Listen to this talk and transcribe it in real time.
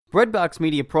Breadbox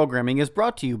Media programming is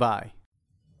brought to you by...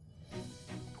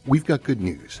 We've got good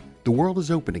news. The world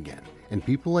is open again, and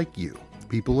people like you,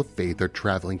 people of faith, are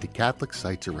traveling to Catholic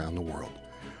sites around the world.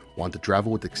 Want to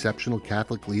travel with exceptional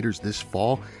Catholic leaders this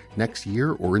fall, next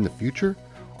year, or in the future?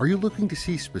 Are you looking to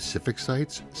see specific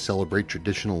sites, celebrate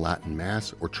traditional Latin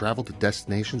Mass, or travel to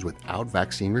destinations without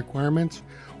vaccine requirements?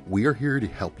 We are here to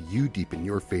help you deepen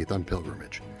your faith on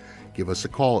pilgrimage. Give us a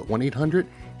call at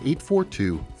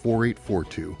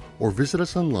 1-800-842-4842 or visit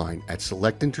us online at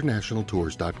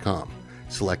selectinternationaltours.com.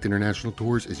 Select International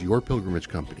Tours is your pilgrimage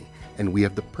company, and we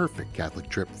have the perfect Catholic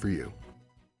trip for you.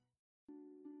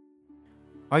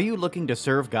 Are you looking to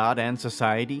serve God and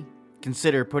society?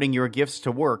 Consider putting your gifts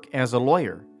to work as a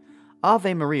lawyer.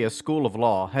 Ave Maria School of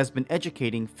Law has been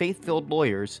educating faith-filled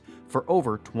lawyers for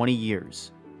over 20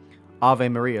 years. Ave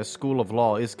Maria School of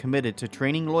Law is committed to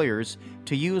training lawyers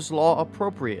to use law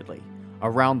appropriately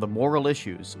around the moral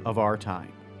issues of our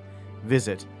time.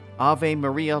 Visit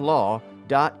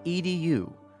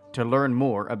avemarialaw.edu to learn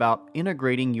more about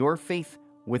integrating your faith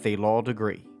with a law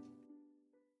degree.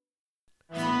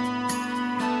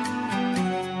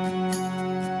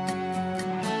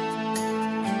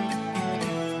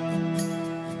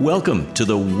 Welcome to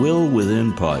the Will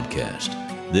Within podcast.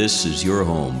 This is your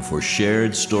home for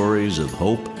shared stories of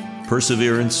hope,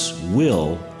 perseverance,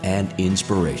 will, and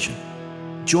inspiration.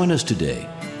 Join us today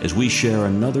as we share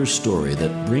another story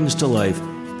that brings to life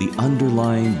the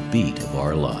underlying beat of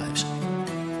our lives.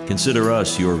 Consider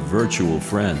us your virtual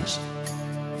friends.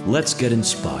 Let's get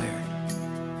inspired.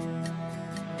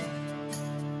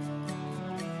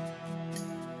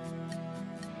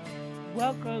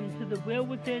 Welcome to the Will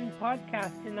Within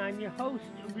podcast, and I'm your host,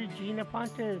 Regina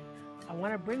Pontes. I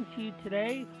want to bring to you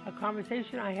today a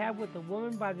conversation I had with a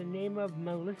woman by the name of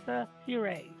Melissa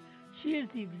Huray. She is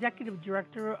the executive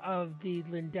director of the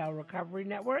Lindell Recovery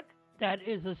Network. That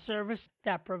is a service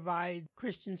that provides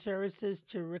Christian services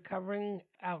to recovering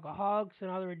alcoholics and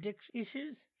other addiction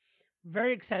issues.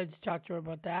 Very excited to talk to her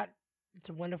about that. It's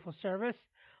a wonderful service.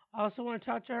 I also want to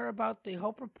talk to her about the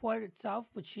Hope Report itself,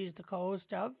 which she is the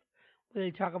co-host of, where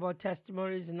they talk about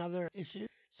testimonies and other issues.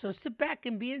 So sit back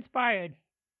and be inspired.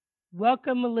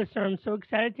 Welcome, Melissa. I'm so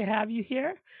excited to have you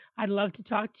here. I'd love to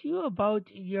talk to you about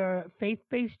your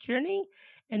faith-based journey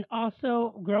and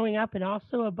also growing up, and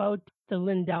also about the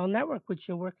Lindell Network, which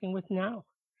you're working with now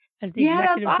as the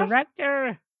executive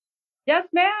director. Yes,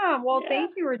 ma'am. Well,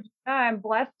 Thank you, Regina. I'm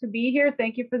blessed to be here.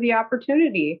 Thank you for the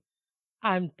opportunity.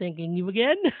 I'm thanking you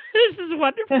again. This is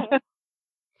wonderful.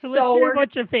 So let's hear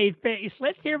about your faith-based.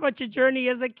 Let's hear about your journey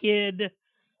as a kid.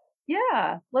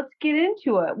 Yeah, let's get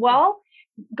into it. Well,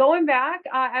 going back,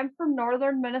 I'm from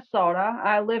northern Minnesota.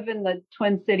 I live in the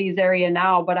Twin Cities area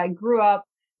now, but I grew up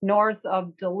north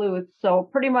of Duluth, so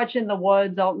pretty much in the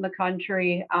woods, out in the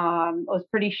country. I was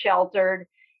pretty sheltered,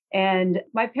 and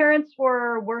my parents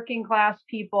were working class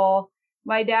people.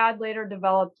 My dad later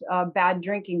developed a bad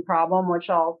drinking problem, which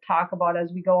I'll talk about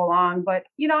as we go along. But,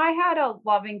 I had a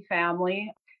loving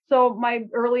family. So my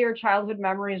earlier childhood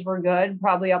memories were good,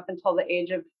 probably up until the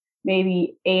age of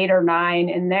maybe 8 or 9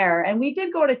 in there. And we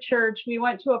did go to church. We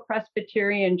went to a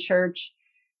Presbyterian church.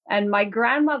 And my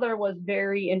grandmother was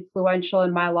very influential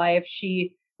in my life.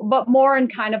 But more in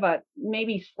kind of a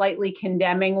maybe slightly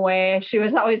condemning way. She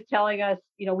was always telling us,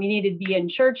 we needed to be in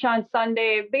church on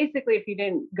Sunday. Basically, if you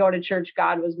didn't go to church,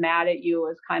 God was mad at you,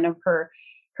 was kind of her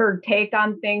take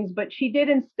on things. But she did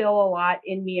instill a lot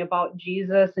in me about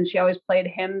Jesus, and she always played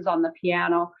hymns on the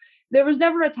piano. There was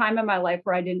never a time in my life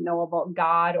where I didn't know about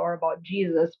God or about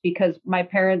Jesus, because my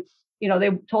parents,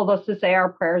 they told us to say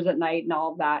our prayers at night and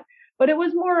all of that. But it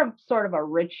was more of sort of a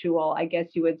ritual, I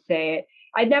guess you would say.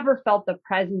 I never felt the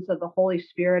presence of the Holy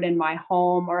Spirit in my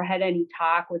home or had any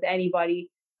talk with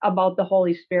anybody about the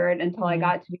Holy Spirit until I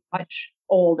got to be much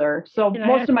older. So Can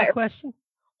most of my question.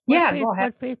 Go ahead.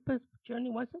 What faith journey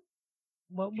was it?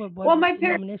 Well, my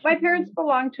parents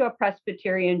belonged to a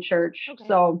Presbyterian church,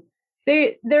 so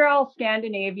they're all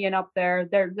Scandinavian up there.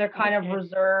 They're kind of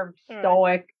reserved,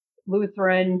 stoic,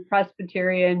 Lutheran,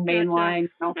 Presbyterian, mainline.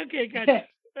 Okay, gotcha.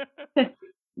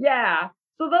 Yeah.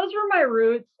 So those were my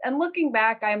roots. And looking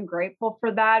back, I'm grateful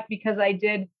for that, because I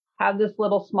did have this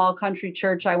little small country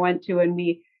church I went to, and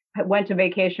we went to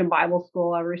vacation Bible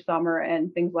school every summer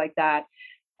and things like that.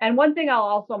 And one thing I'll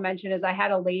also mention is I had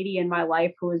a lady in my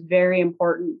life who was very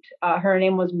important. Her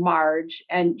name was Marge,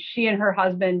 and she and her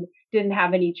husband didn't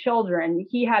have any children.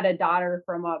 He had a daughter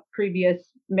from a previous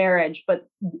marriage, but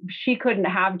she couldn't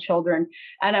have children.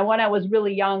 And when I was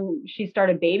really young, she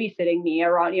started babysitting me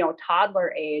around,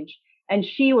 toddler age. And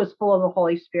she was full of the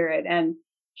Holy Spirit. And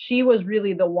she was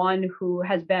really the one who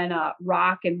has been a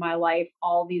rock in my life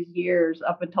all these years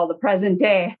up until the present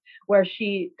day, where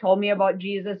she told me about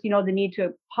Jesus, the need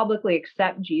to publicly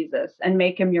accept Jesus and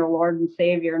make him your Lord and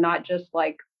Savior, not just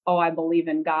like, oh, I believe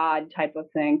in God type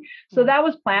of thing. So that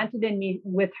was planted in me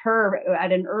with her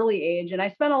at an early age. And I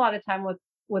spent a lot of time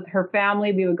with her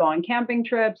family. We would go on camping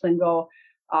trips and go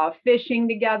fishing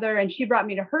together. And she brought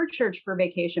me to her church for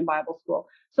vacation Bible school.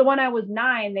 So when I was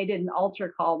 9, they did an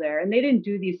altar call there, and they didn't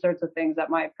do these sorts of things at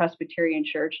my Presbyterian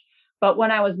church. But when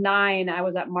I was 9, I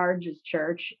was at Marge's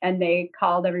church, and they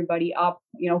called everybody up,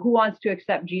 who wants to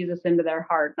accept Jesus into their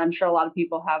heart. And I'm sure a lot of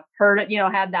people have heard it,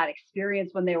 had that experience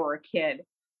when they were a kid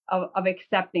of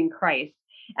accepting Christ.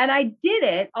 And I did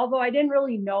it, although I didn't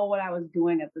really know what I was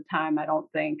doing at the time, I don't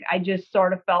think. I just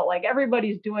sort of felt like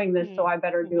everybody's doing this, so I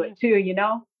better do it too,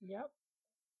 Yep.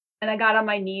 And I got on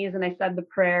my knees and I said the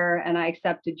prayer and I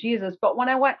accepted Jesus. But when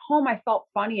I went home, I felt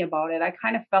funny about it. I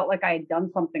kind of felt like I had done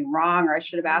something wrong, or I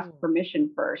should have asked permission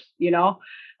first.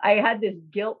 I had this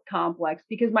guilt complex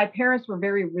because my parents were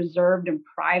very reserved and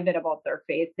private about their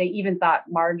faith. They even thought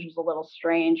Marge was a little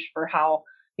strange for how,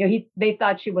 they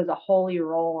thought she was a holy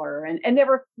roller, and they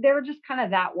were just kind of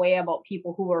that way about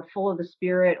people who were full of the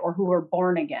Spirit or who were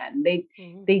born again.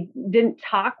 They didn't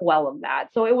talk well of that.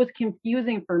 So it was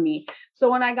confusing for me. So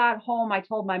when I got home, I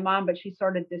told my mom, but she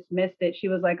sort of dismissed it. She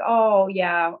was like, oh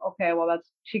yeah, okay, well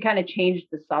she kind of changed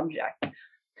the subject.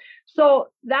 So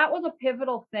that was a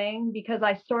pivotal thing because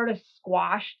I sort of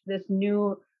squashed this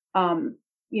new,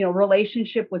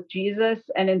 relationship with Jesus.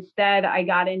 And instead I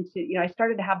got into, I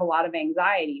started to have a lot of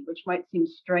anxiety, which might seem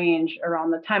strange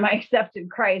around the time I accepted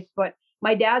Christ, but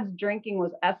my dad's drinking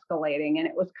was escalating and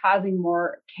it was causing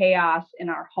more chaos in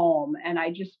our home. And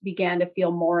I just began to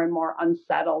feel more and more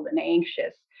unsettled and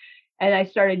anxious. And I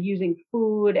started using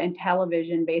food and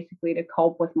television basically to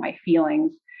cope with my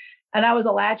feelings. And I was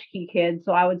a latchkey kid,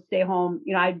 so I would stay home.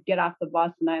 I'd get off the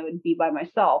bus and I would be by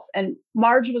myself. And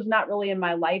Marge was not really in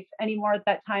my life anymore at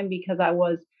that time because I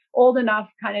was old enough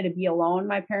kind of to be alone,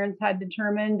 my parents had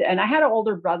determined. And I had an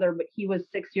older brother, but he was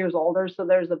 6 years older. So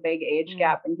there's a big age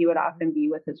gap, and he would often be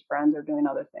with his friends or doing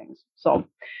other things. So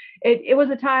it was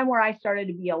a time where I started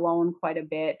to be alone quite a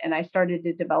bit. And I started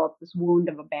to develop this wound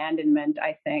of abandonment,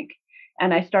 I think.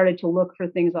 And I started to look for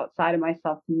things outside of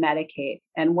myself to medicate.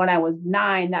 And when I was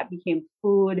 9, that became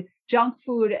food, junk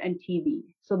food, and TV.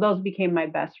 So those became my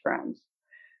best friends.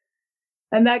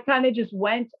 And that kind of just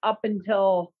went up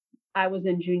until I was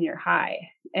in junior high.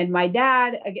 And my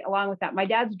dad, along with that, my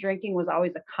dad's drinking was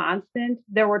always a constant.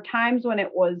 There were times when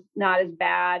it was not as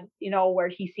bad, where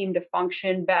he seemed to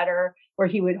function better, where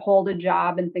he would hold a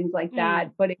job and things like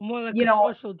that. But more like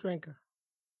a social drinker.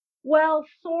 Well,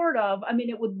 sort of. I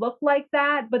mean, it would look like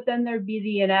that, but then there'd be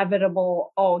the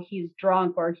inevitable, oh, he's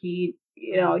drunk, or he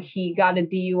got a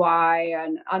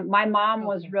DUI. And my mom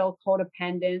was real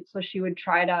codependent. So she would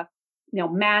try to,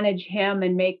 manage him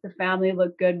and make the family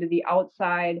look good to the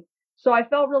outside. So I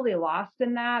felt really lost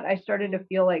in that. I started to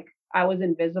feel like I was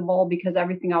invisible because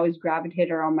everything always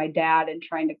gravitated around my dad and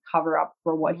trying to cover up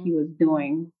for what he was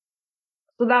doing.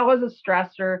 So that was a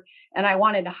stressor, and I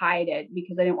wanted to hide it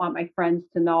because I didn't want my friends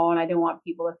to know, and I didn't want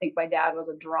people to think my dad was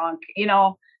a drunk,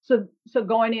 So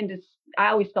going into, I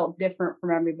always felt different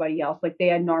from everybody else. Like they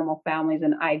had normal families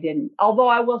and I didn't. Although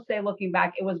I will say, looking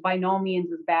back, it was by no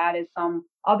means as bad as some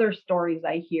other stories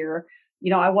I hear.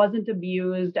 I wasn't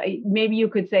abused. Maybe you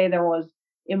could say there was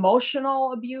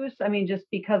emotional abuse. I mean, just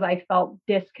because I felt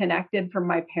disconnected from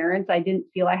my parents, I didn't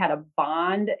feel I had a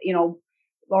bond,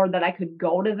 or that I could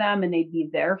go to them and they'd be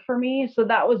there for me. So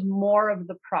that was more of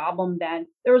the problem than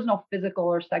there was no physical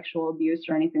or sexual abuse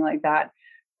or anything like that.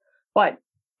 But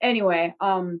anyway,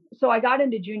 so I got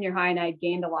into junior high and I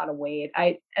gained a lot of weight.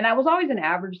 I was always an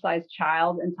average sized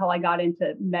child until I got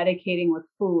into medicating with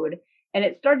food. And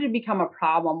it started to become a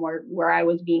problem where I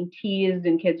was being teased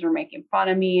and kids were making fun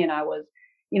of me. And I was,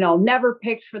 never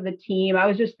picked for the team. I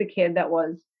was just the kid that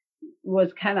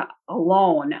was kind of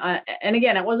alone. And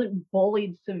again, it wasn't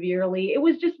bullied severely. It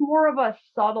was just more of a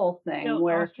subtle thing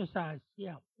where ostracized.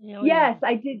 Yeah. Yes,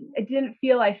 I didn't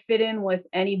feel I fit in with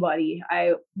anybody.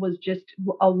 I was just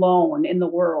alone in the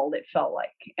world, it felt like.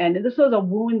 And this was a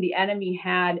wound the enemy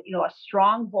had, a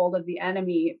stronghold of the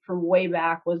enemy from way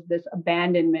back was this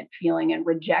abandonment feeling and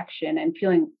rejection and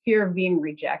fear of being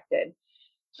rejected.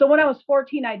 So when I was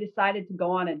 14, I decided to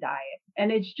go on a diet,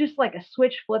 and it's just like a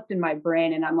switch flipped in my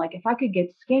brain. And I'm like, if I could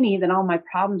get skinny, then all my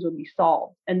problems would be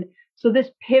solved. And so this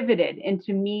pivoted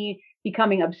into me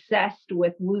becoming obsessed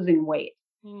with losing weight.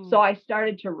 So I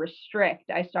started to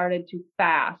restrict. I started to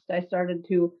fast. I started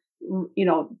to,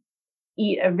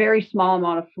 eat a very small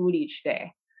amount of food each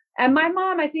day. And my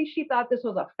mom, I think she thought this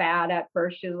was a fad at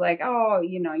first. She was like, oh,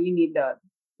 you need to,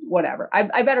 whatever.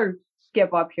 I better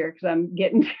skip up here because I'm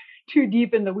getting too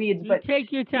deep in the weeds. You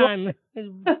take your time.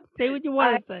 Say what you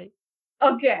want to say.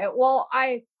 Okay. Well,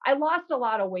 I lost a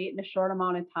lot of weight in a short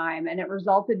amount of time, and it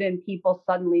resulted in people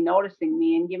suddenly noticing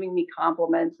me and giving me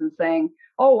compliments and saying,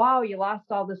 oh, wow, you lost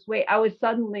all this weight. I was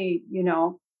suddenly,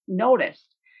 noticed.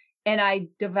 And I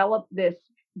developed this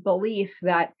belief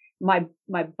that my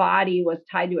body was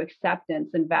tied to acceptance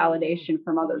and validation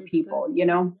from other people,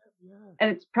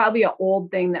 and it's probably an old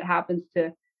thing that happens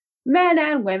to men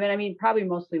and women. I mean, probably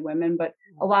mostly women, but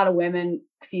a lot of women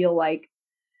feel like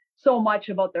so much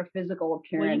about their physical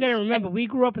appearance. Well, you got to remember, we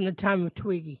grew up in the time of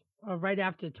Twiggy, or right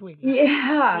after Twiggy. Yeah. You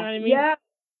know what I mean? Yeah.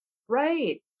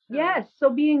 Right. Yes. So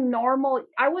being normal,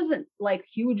 I wasn't like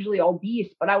hugely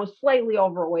obese, but I was slightly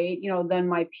overweight, than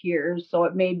my peers. So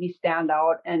it made me stand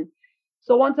out. And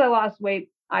so once I lost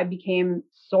weight, I became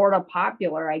sort of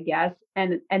popular, I guess.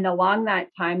 And along that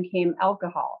time came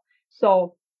alcohol.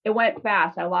 So it went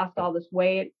fast. I lost all this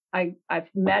weight. I've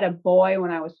met a boy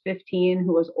when I was 15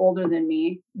 who was older than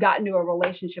me, got into a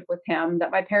relationship with him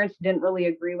that my parents didn't really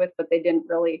agree with, but they didn't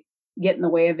really get in the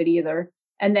way of it either.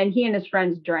 And then he and his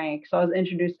friends drank. So I was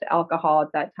introduced to alcohol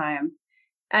at that time.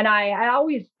 And I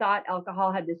always thought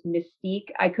alcohol had this mystique.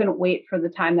 I couldn't wait for the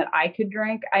time that I could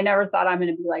drink. I never thought I'm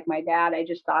going to be like my dad. I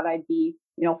just thought I'd be,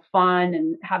 fun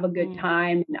and have a good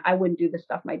time. And I wouldn't do the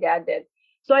stuff my dad did.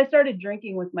 So I started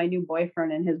drinking with my new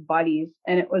boyfriend and his buddies.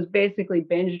 And it was basically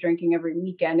binge drinking every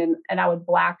weekend. And I would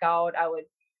black out.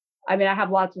 I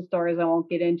have lots of stories I won't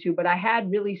get into, but I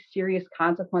had really serious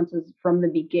consequences from the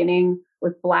beginning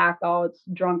with blackouts,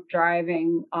 drunk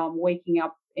driving, waking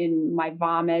up in my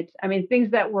vomit. I mean,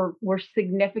 things that were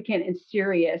significant and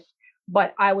serious,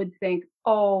 but I would think,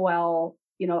 oh, well,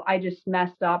 I just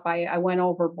messed up. I went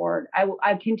overboard.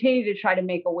 I continued to try to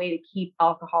make a way to keep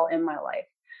alcohol in my life.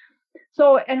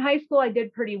 So in high school, I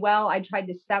did pretty well. I tried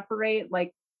to separate,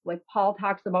 like Paul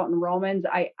talks about in Romans.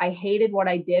 I hated what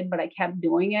I did, but I kept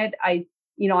doing it.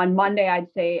 On Monday, I'd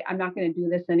say, I'm not going to do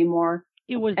this anymore.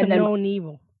 It was the known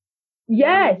evil.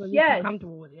 Yes, yes.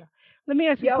 Comfortable with you. Let me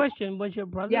ask you a question. Was your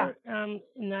brother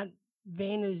in that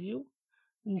vein as you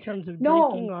in terms of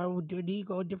drinking, or did he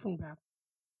go a different path?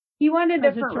 He went a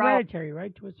different route. It's hereditary,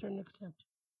 right, to a certain extent.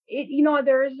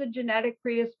 There is a genetic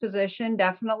predisposition,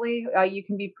 definitely. You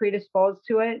can be predisposed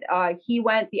to it. He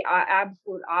went the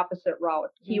absolute opposite route.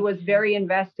 He was very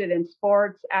invested in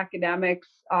sports, academics,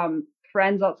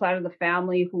 friends outside of the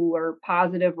family who were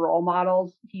positive role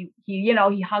models. He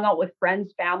hung out with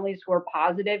friends, families who were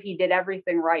positive. He did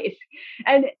everything right.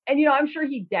 And I'm sure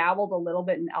he dabbled a little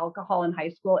bit in alcohol in high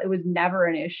school. It was never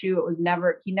an issue.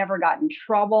 He never got in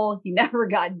trouble. He never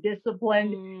got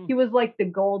disciplined. He was like the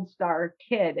gold star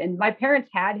kid. And my parents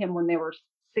had him when they were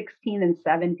 16 and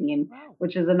 17,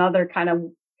 which is another kind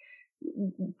of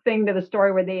thing to the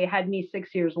story where they had me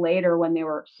 6 years later when they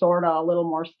were sort of a little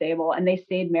more stable, and they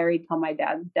stayed married till my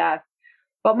dad's death.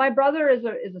 But my brother is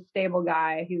a stable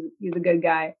guy. He's a good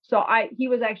guy. So he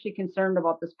was actually concerned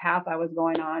about this path I was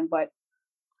going on. But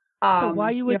so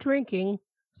while you were drinking,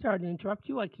 sorry to interrupt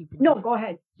you. I keep no, go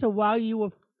ahead. So while you were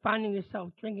finding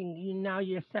yourself drinking,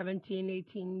 you're 17,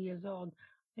 18 years old,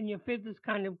 and your faith is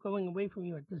kind of going away from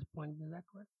you at this point. Is that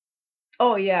correct?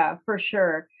 Oh yeah, for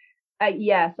sure.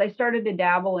 Yes, I started to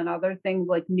dabble in other things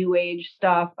like new age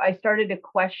stuff. I started to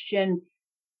question.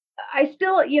 I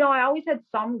still, I always had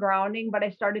some grounding, but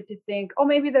I started to think, oh,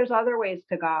 maybe there's other ways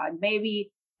to God. Maybe,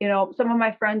 some of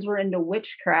my friends were into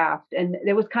witchcraft, and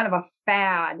there was kind of a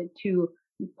fad to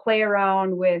play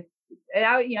around with. And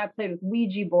I played with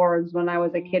Ouija boards when I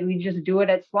was a kid. We just do it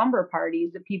at slumber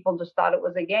parties. That people just thought it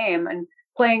was a game, and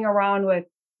playing around with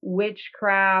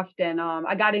witchcraft. And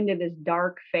I got into this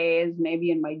dark phase maybe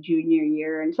in my junior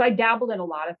year. And so I dabbled in a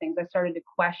lot of things. I started to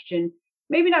question,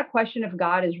 maybe not question if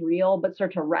God is real, but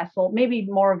start to wrestle, maybe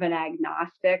more of an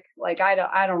agnostic. Like, I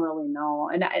don't really know.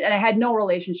 And I had no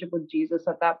relationship with Jesus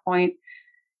at that point.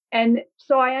 And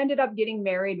so I ended up getting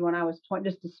married when I was 20,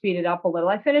 just to speed it up a little.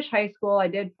 I finished high school. I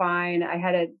did fine. I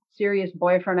had a serious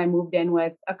boyfriend I moved in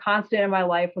with. A constant in my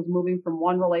life was moving from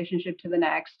one relationship to the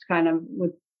next, kind of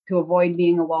to avoid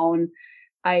being alone.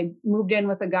 I moved in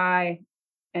with a guy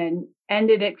and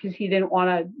ended it because he didn't want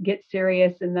to get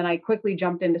serious. And then I quickly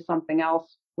jumped into something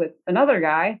else with another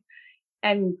guy.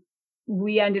 And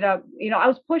we ended up, I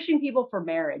was pushing people for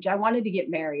marriage. I wanted to get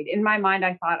married. In my mind,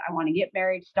 I thought I want to get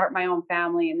married, start my own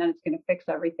family, and then it's going to fix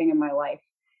everything in my life.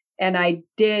 And I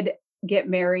did get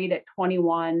married at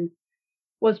 21,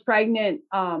 was pregnant.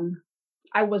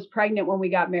 I was pregnant when we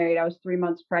got married. I was 3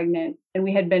 months pregnant, and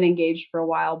we had been engaged for a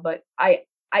while, but I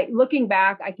looking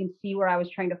back, I can see where I was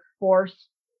trying to force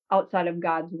outside of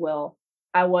God's will.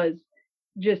 I was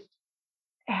just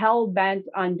hell bent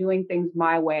on doing things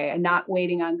my way and not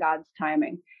waiting on God's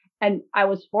timing. And I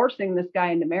was forcing this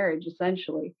guy into marriage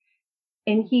essentially.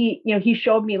 And he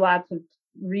showed me lots of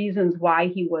reasons why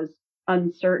he was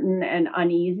uncertain and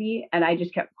uneasy, and I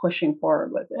just kept pushing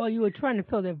forward with it. Well, you were trying to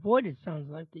fill that void, it sounds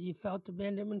like, that you felt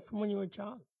abandonment from when you were a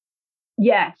child.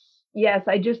 Yes.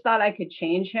 I just thought I could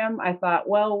change him. I thought,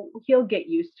 well, he'll get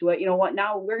used to it. You know what?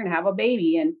 Now we're going to have a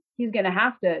baby and he's going to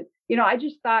have to, I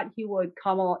just thought he would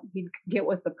he'd get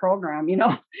with the program,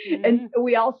 Mm-hmm. And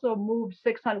we also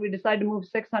we decided to move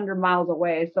 600 miles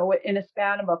away. So in a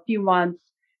span of a few months,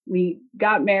 we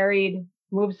got married,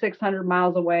 moved 600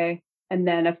 miles away. And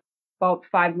then about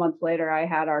 5 months later, I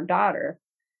had our daughter.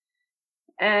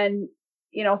 And,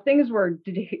 things were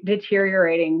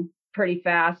deteriorating pretty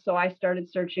fast. So I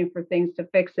started searching for things to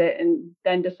fix it and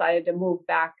then decided to move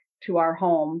back to our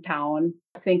hometown,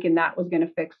 thinking that was going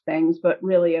to fix things, but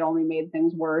really it only made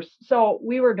things worse. So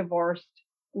we were divorced.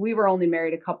 We were only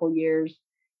married a couple years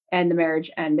and the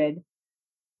marriage ended.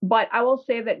 But I will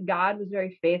say that God was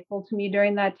very faithful to me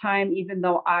during that time, even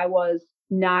though I was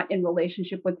not in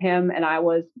relationship with him and I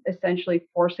was essentially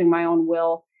forcing my own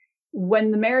will.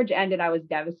 When the marriage ended, I was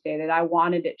devastated. I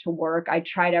wanted it to work. I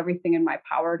tried everything in my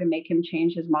power to make him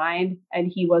change his mind.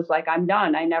 And he was like, I'm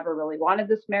done. I never really wanted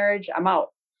this marriage. I'm out.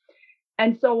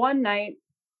 And so one night,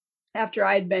 after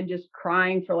I had been just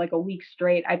crying for like a week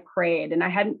straight, I prayed, and I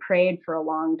hadn't prayed for a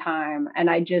long time. And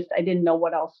I didn't know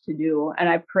what else to do. And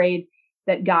I prayed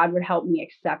that God would help me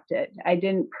accept it. I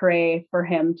didn't pray for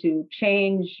him to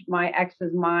change my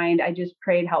ex's mind. I just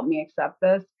prayed, help me accept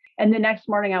this. And the next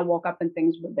morning I woke up and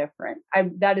things were different.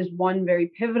 That is one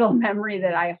very pivotal memory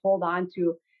that I hold on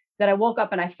to, that I woke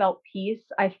up and I felt peace.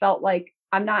 I felt like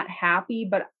I'm not happy,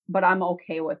 but I'm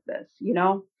okay with this,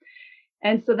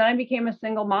 And so then I became a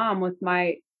single mom with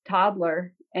my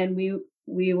toddler, and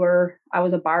I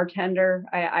was a bartender.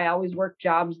 I always worked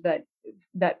jobs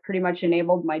that pretty much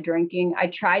enabled my drinking. I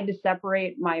tried to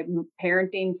separate my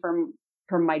parenting from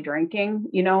my drinking.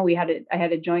 I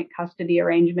had a joint custody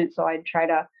arrangement, so I'd try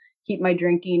to keep my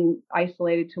drinking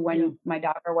isolated to when my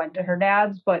daughter went to her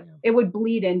dad's, but it would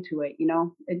bleed into it,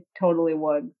 it totally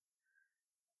would.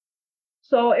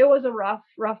 So it was a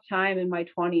rough time in my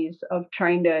 20s of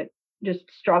trying to just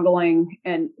struggling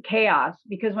and chaos,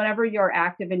 because whenever you're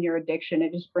active in your addiction,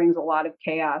 it just brings a lot of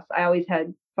chaos. I always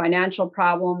had financial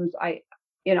problems. I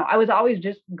was always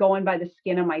just going by the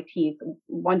skin of my teeth.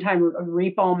 One time a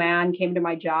repo man came to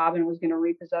my job and was going to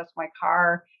repossess my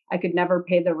car. I could never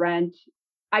pay the rent.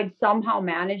 I'd somehow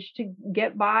managed to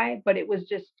get by, but it was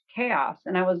just chaos.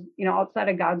 And I was, outside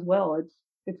of God's will.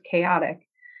 It's chaotic.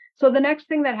 So the next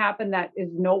thing that happened that is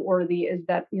noteworthy is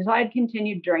that because I had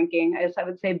continued drinking, I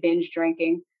would say binge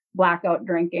drinking, blackout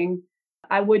drinking.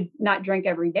 I would not drink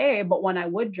every day, but when I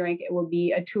would drink, it would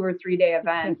be a 2 or 3 day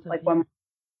event. Like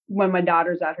when my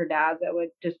daughter's at her dad's, I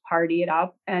would just party it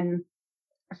up. And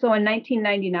so in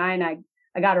 1999,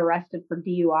 I got arrested for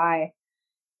DUI.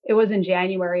 It was in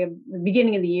January, of the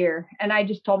beginning of the year. And I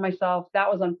just told myself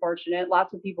that was unfortunate.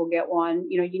 Lots of people get one.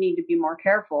 You need to be more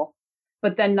careful.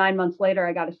 But then 9 months later,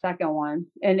 I got a second one.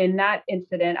 And in that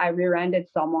incident, I rear-ended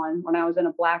someone when I was in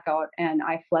a blackout, and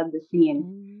I fled the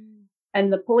scene.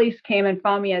 And the police came and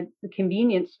found me at the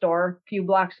convenience store a few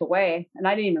blocks away. And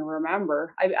I didn't even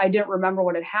remember. I didn't remember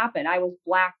what had happened. I was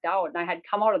blacked out, and I had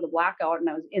come out of the blackout, and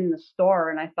I was in the store.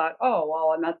 And I thought, oh,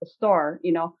 well, I'm at the store.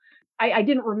 I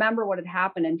didn't remember what had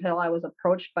happened until I was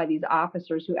approached by these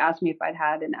officers who asked me if I'd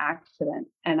had an accident.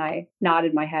 And I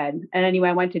nodded my head. And anyway,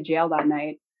 I went to jail that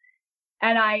night.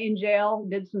 And in jail,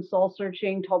 did some soul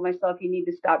searching, told myself you need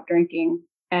to stop drinking.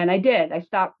 And I did. I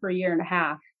stopped for a year and a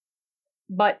half.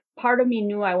 But part of me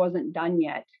knew I wasn't done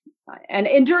yet.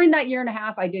 And during that year and a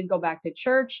half, I did go back to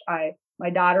church. My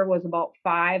daughter was about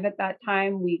 5 at that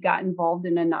time. We got involved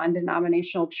in a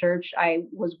non-denominational church. I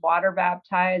was water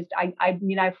baptized.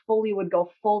 I fully would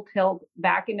go full tilt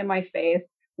back into my faith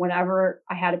whenever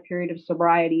I had a period of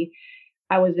sobriety.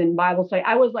 I was in Bible study.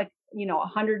 I was like,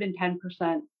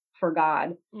 110% for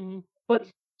God. Mm-hmm. But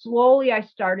slowly I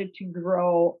started to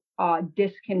grow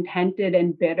discontented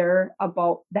and bitter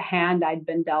about the hand I'd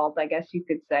been dealt, I guess you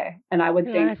could say. And I would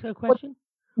think. Can I ask a question?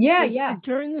 Yeah.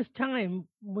 During this time,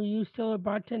 were you still a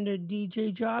bartender,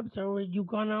 DJ jobs, or were you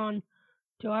gone on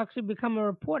to actually become a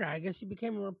reporter? I guess you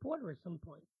became a reporter at some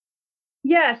point.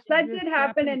 Yes, that did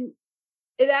happen. And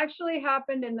it actually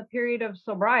happened in the period of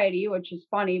sobriety, which is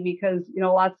funny because,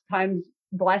 lots of times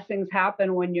blessings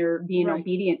happen when you're being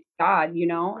obedient to God,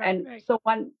 Right. So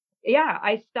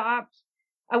I stopped.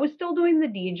 I was still doing the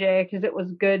DJ because it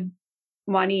was good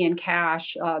money and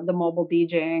cash, the mobile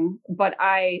DJing. But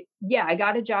I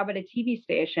got a job at a TV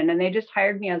station, and they just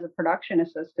hired me as a production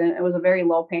assistant. It was a very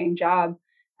low paying job,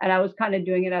 and I was kind of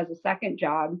doing it as a second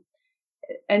job.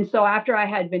 And so after I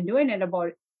had been doing it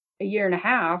about a year and a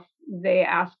half, they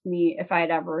asked me if I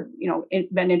had ever,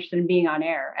 been interested in being on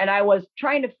air. And I was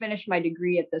trying to finish my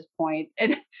degree at this point.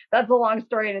 And that's a long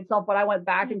story in itself, but I went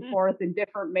back and forth in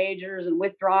different majors and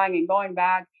withdrawing and going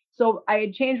back. So I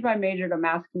had changed my major to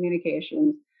mass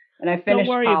communications, and I finished. Don't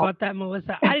worry college. about that,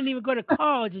 Melissa. I didn't even go to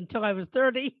college until I was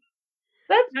 30.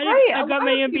 That's great. I got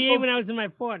my MBA when I was in my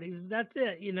 40s. That's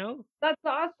it, That's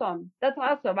awesome.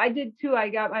 I did too. I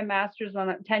got my master's on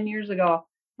it 10 years ago.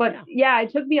 But yeah,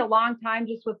 it took me a long time,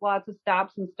 just with lots of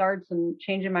stops and starts and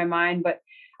changing my mind. But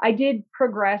I did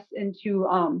progress into,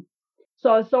 so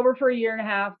I was sober for a year and a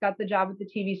half, got the job at the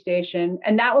TV station.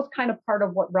 And that was kind of part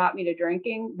of what brought me to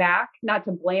drinking back, not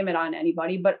to blame it on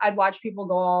anybody, but I'd watch people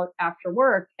go out after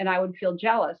work and I would feel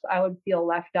jealous. I would feel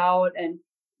left out and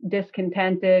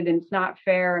discontented, and it's not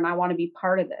fair, and I want to be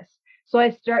part of this. So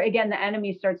the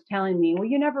enemy starts telling me, well,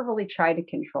 you never really tried to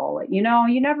control it. You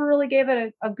never really gave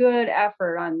it a good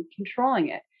effort on controlling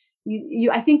it.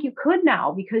 I think you could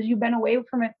now because you've been away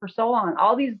from it for so long.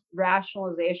 All these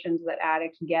rationalizations that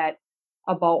addicts get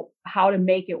about how to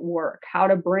make it work, how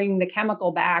to bring the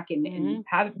chemical back and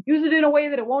use it in a way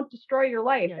that it won't destroy your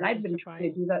life. Yeah, and I've been trying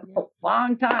to do that for a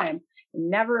long time. It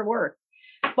never worked.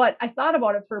 But I thought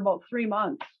about it for about 3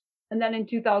 months. And then in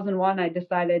 2001, I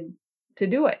decided to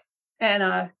do it.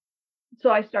 And so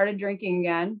I started drinking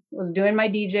again, was doing my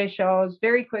DJ shows,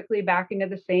 very quickly back into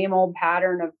the same old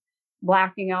pattern of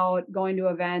blacking out, going to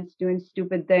events, doing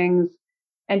stupid things,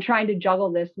 and trying to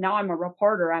juggle this. Now I'm a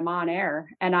reporter, I'm on air,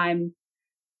 and I'm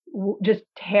just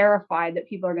terrified that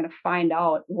people are going to find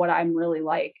out what I'm really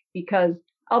like, because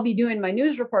I'll be doing my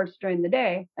news reports during the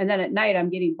day, and then at night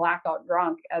I'm getting blackout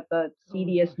drunk at the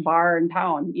seediest bar in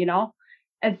town,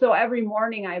 And so every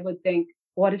morning I would think,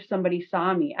 what if somebody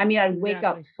saw me? I mean, I'd wake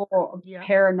up full of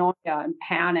paranoia and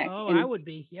panic. Oh, and I would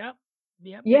be. Yep.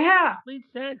 Yeah. Complete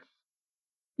sense.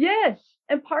 Yes.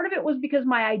 And part of it was because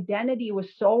my identity was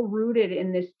so rooted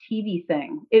in this TV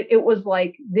thing. It was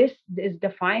like, this is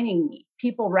defining me.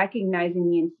 People recognizing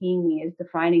me and seeing me is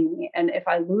defining me. And if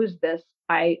I lose this,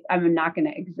 I'm not going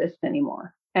to exist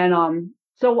anymore. And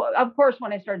so, of course,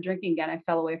 when I started drinking again, I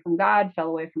fell away from God, fell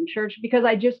away from church, because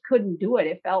I just couldn't do it.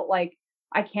 It felt like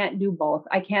I can't do both.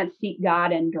 I can't seek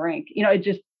God and drink.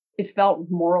 It felt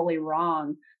morally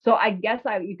wrong. So I guess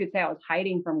you could say I was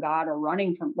hiding from God, or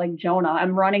running from, like Jonah.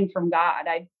 I'm running from God.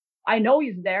 I know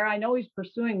he's there. I know he's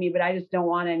pursuing me, but I just don't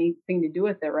want anything to do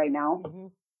with it right now. Mm-hmm.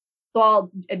 So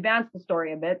I'll advance the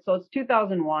story a bit. So it's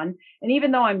 2001. And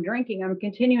even though I'm drinking, I'm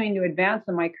continuing to advance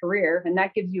in my career. And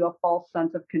that gives you a false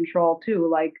sense of control too.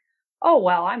 Like, oh,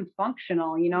 well, I'm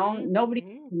functional,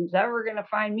 nobody's ever going to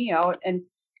find me out.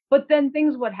 But then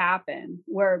things would happen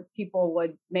where people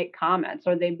would make comments,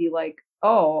 or they'd be like,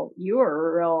 oh, you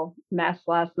were a real mess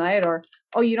last night, or,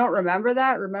 oh, you don't remember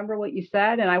that? Remember what you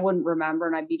said? And I wouldn't remember,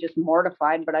 and I'd be just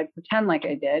mortified, but I'd pretend like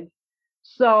I did.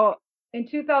 So in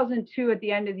 2002, at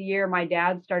the end of the year, my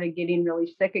dad started getting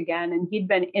really sick again, and he'd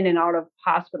been in and out of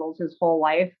hospitals his whole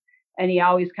life. And he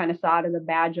always kind of saw it as a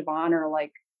badge of honor,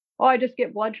 like, oh, I just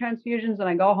get blood transfusions and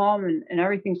I go home and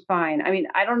everything's fine. I mean,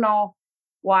 I don't know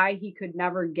why he could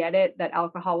never get it that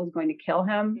alcohol was going to kill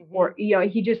him, or,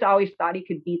 he just always thought he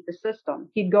could beat the system.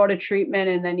 He'd go to treatment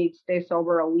and then he'd stay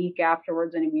sober a week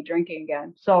afterwards and he'd be drinking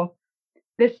again. So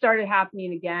this started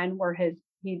happening again, where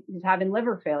he's having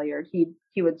liver failure.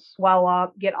 He would swell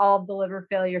up, get all of the liver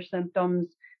failure symptoms,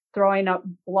 throwing up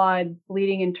blood,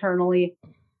 bleeding internally.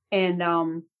 And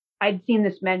I'd seen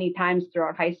this many times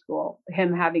throughout high school,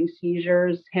 him having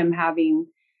seizures, him having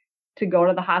to go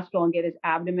to the hospital and get his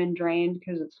abdomen drained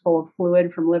because it's full of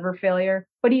fluid from liver failure.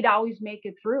 But he'd always make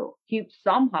it through. He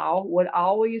somehow would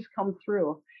always come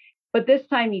through. But this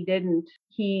time he didn't.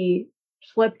 He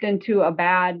slipped into a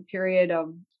bad period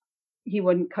of, he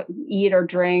wouldn't eat or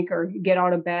drink or get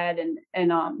out of bed. And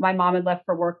my mom had left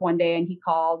for work one day, and he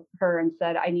called her and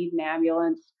said, I need an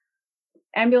ambulance.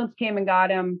 Ambulance came and got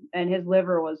him, and his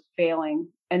liver was failing.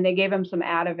 And they gave him some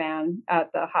Ativan at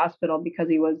the hospital because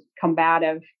he was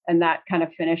combative, and that kind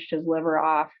of finished his liver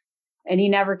off. And he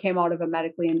never came out of a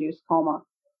medically induced coma.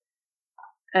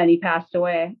 And he passed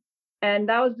away. And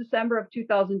that was December of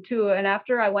 2002. And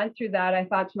after I went through that, I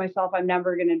thought to myself, I'm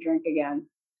never going to drink again.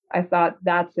 I thought,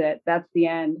 that's it. That's the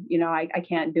end. I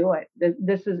can't do it.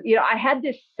 This is, I had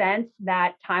this sense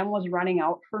that time was running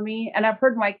out for me. And I've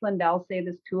heard Mike Lindell say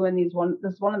this too. And this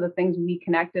is one of the things we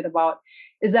connected about,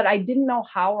 is that I didn't know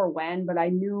how or when, but I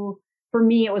knew for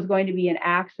me, it was going to be an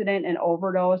accident, an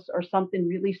overdose, or something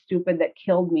really stupid that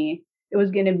killed me. It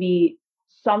was going to be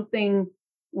something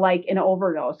like an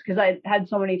overdose, because I had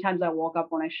so many times I woke up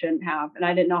when I shouldn't have, and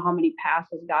I didn't know how many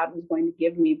passes God was going to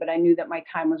give me, but I knew that my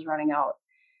time was running out.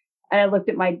 And I looked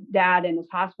at my dad in his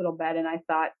hospital bed and I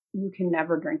thought, you can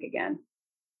never drink again.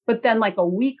 But then like a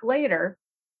week later,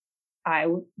 I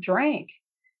drank.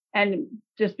 And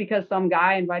just because some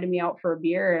guy invited me out for a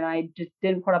beer and I just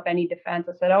didn't put up any defense,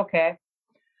 I said, okay.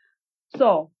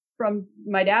 So from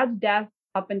my dad's death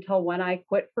up until when I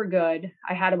quit for good,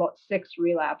 I had about 6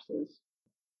 relapses.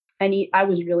 And I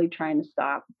was really trying to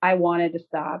stop. I wanted to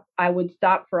stop. I would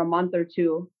stop for a month or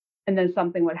two, and then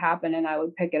something would happen and I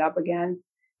would pick it up again.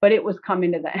 But it was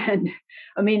coming to the end.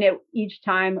 I mean, each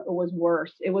time it was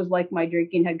worse. It was like my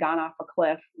drinking had gone off a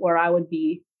cliff, where I was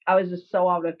just so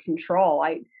out of control.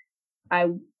 I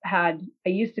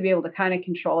used to be able to kind of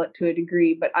control it to a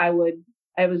degree, but I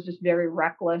was just very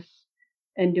reckless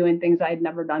and doing things I had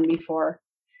never done before.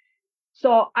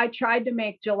 So I tried to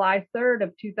make July 3rd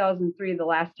of 2003 the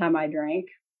last time I drank.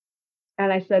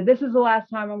 And I said, this is the last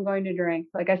time I'm going to drink.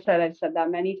 Like I said, I've said that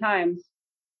many times.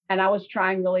 And I was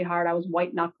trying really hard. I was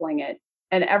white knuckling it.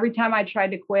 And every time I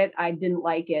tried to quit, I didn't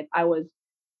like it. I was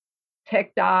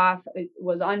ticked off. It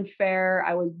was unfair.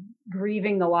 I was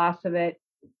grieving the loss of it.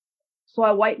 So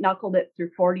I white knuckled it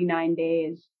through 49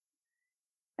 days.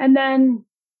 And then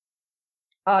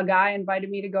a guy invited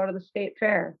me to go to the state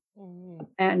fair.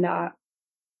 And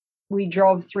we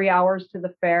drove 3 hours to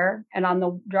the fair. And on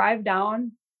the drive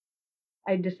down,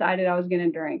 I decided I was going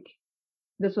to drink.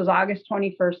 This was August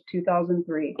 21st,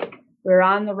 2003. We were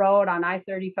on the road on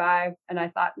I-35, and I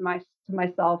thought to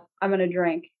myself, I'm going to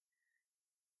drink.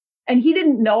 And he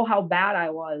didn't know how bad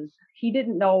I was. He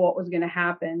didn't know what was going to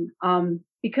happen.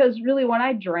 Because really, when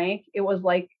I drank, it was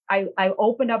like I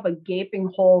opened up a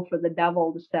gaping hole for the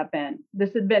devil to step in.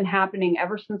 This had been happening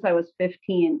ever since I was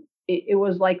 15. It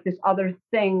was like this other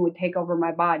thing would take over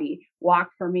my body,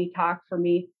 walk for me, talk for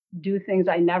me, do things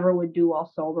I never would do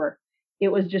while sober.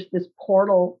 It was just this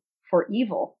portal for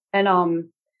evil. And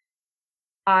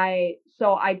I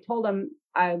told him,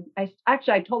 I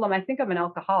told him, I think I'm an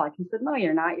alcoholic. He said, no,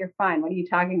 you're not. You're fine. What are you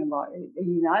talking about? Are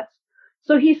you nuts?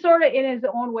 So he sort of, in his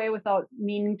own way, without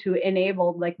meaning to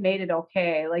enable, like made it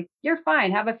okay. Like, you're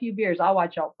fine. Have a few beers. I'll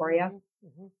watch out for you.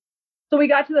 Mm-hmm. So we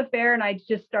got to the fair and I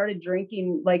just started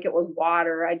drinking like it was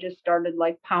water. I just started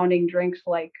like pounding drinks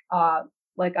like I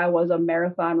was a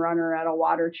marathon runner at a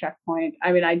water checkpoint.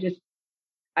 I mean,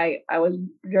 I was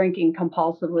drinking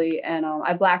compulsively, and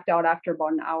I blacked out after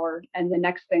about an hour. And the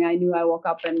next thing I knew, I woke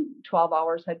up and 12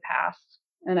 hours had passed,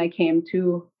 and I came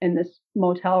to in this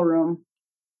motel room.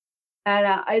 And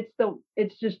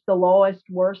it's just the lowest,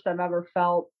 worst I've ever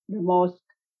felt, the most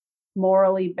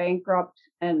morally bankrupt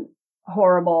and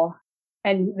horrible.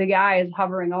 And the guy is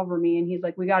hovering over me, and he's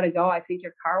like, "We got to go. I think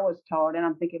your car was towed." And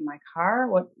I'm thinking, my car?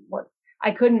 What? I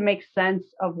couldn't make sense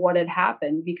of what had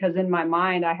happened, because in my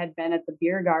mind, I had been at the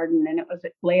beer garden and it was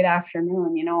late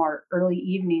afternoon, or early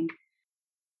evening.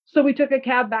 So we took a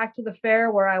cab back to the fair,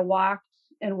 where I walked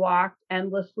and walked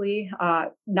endlessly,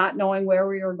 not knowing where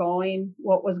we were going,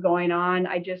 what was going on.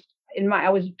 I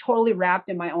was totally wrapped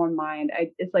in my own mind.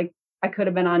 It's like I could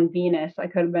have been on Venus. I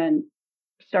could have been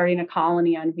starting a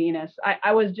colony on Venus.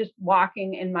 I was just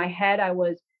walking in my head. I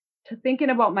was thinking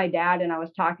about my dad, and I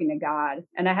was talking to God,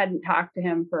 and I hadn't talked to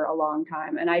him for a long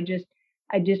time. And I just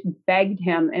begged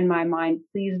him in my mind,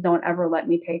 please don't ever let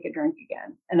me take a drink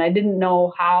again. And I didn't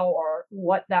know how or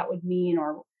what that would mean,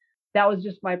 or that was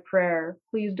just my prayer.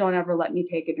 Please don't ever let me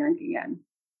take a drink again.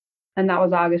 And that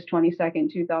was August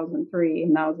 22nd, 2003.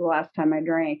 And that was the last time I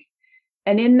drank.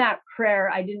 And in that prayer,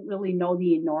 I didn't really know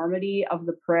the enormity of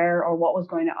the prayer or what was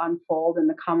going to unfold in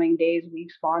the coming days,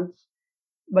 weeks, months.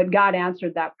 But God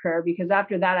answered that prayer, because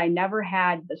after that, I never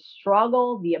had the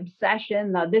struggle, the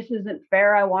obsession, this isn't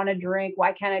fair. I want to drink.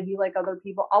 Why can't I be like other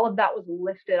people? All of that was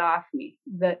lifted off me.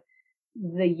 The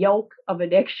yoke of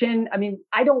addiction. I mean,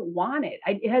 I don't want it.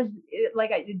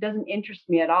 It doesn't interest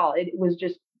me at all. It was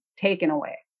just taken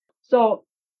away. So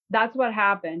that's what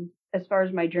happened as far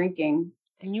as my drinking.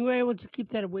 And you were able to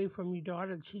keep that away from your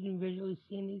daughter? She didn't visually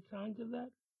see any signs of that?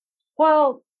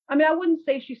 Well, I mean, I wouldn't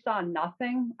say she saw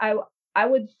nothing. I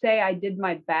would say I did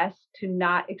my best to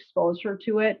not expose her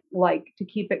to it, like to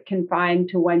keep it confined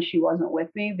to when she wasn't with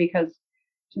me, because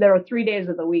there were 3 days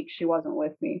of the week she wasn't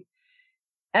with me.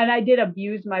 And I did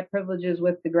abuse my privileges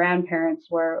with the grandparents,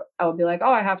 where I would be like,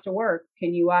 oh, I have to work.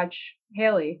 Can you watch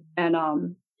Haley? And,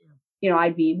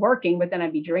 I'd be working, but then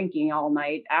I'd be drinking all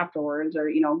night afterwards,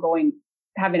 or,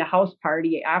 having a house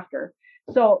party after.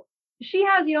 So she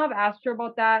has, I've asked her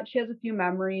about that. She has a few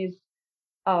memories.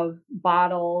 of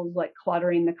bottles, like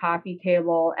cluttering the coffee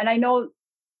table. And I know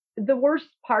the worst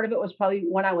part of it was probably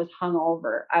when I was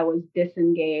hungover. I was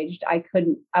disengaged. I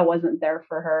wasn't there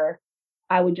for her.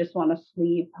 I would just want to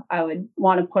sleep. I would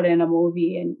want to put in a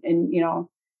movie and,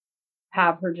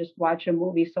 have her just watch a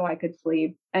movie so I could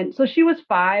sleep. And so she was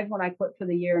 5 when I quit for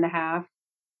the year and a half.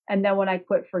 And then when I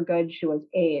quit for good, she was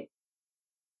 8.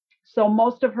 So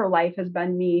most of her life has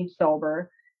been me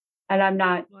sober. And I'm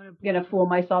not going to fool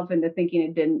myself into thinking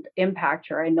it didn't impact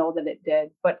her. I know that it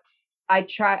did. But I've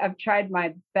tried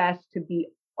my best to be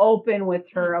open with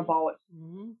her about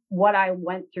what I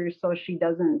went through so she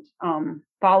doesn't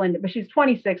fall into, but she's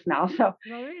 26 now. So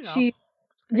yes.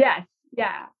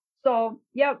 Yeah. So,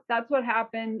 yep, that's what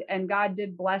happened. And God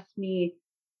did bless me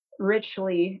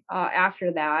richly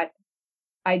after that.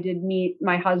 I did meet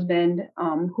my husband,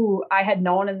 who I had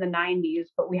known in the 90s,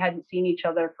 but we hadn't seen each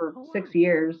other for 6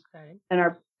 years. Okay. And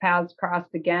our paths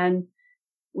crossed again.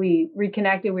 We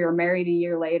reconnected. We were married a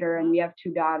year later, and we have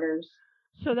 2 daughters.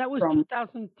 So that was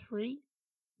 2003?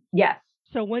 Yes.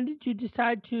 So when did you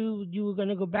decide you were going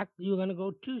to go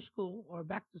to school or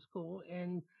back to school?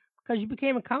 And because you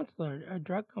became a counselor, a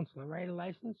drug counselor, right? A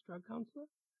licensed drug counselor?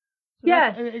 So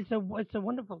yes. It's a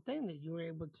wonderful thing that you were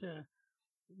able to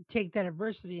take that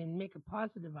adversity and make a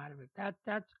positive out of it.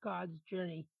 That's God's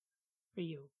journey for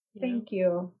you. Thank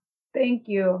you.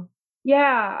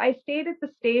 Yeah, I stayed at the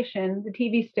station, the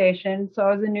TV station. So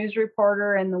I was a news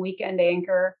reporter and the weekend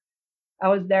anchor. I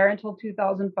was there until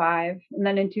 2005. And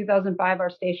then in 2005,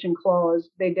 our station closed.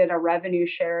 They did a revenue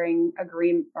sharing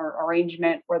agreement or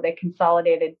arrangement where they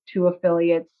consolidated 2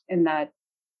 affiliates in that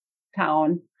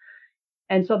town.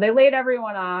 And so they laid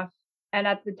everyone off. And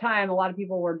at the time, a lot of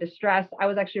people were distressed. I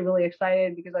was actually really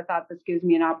excited because I thought this gives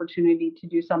me an opportunity to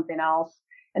do something else.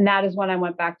 And that is when I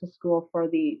went back to school for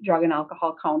the drug and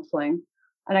alcohol counseling.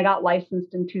 And I got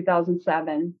licensed in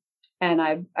 2007. And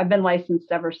I've been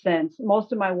licensed ever since.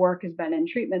 Most of my work has been in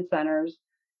treatment centers,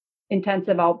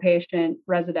 intensive outpatient,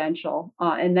 residential.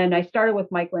 And then I started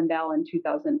with Mike Lindell in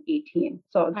 2018.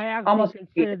 So it's almost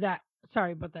consider that.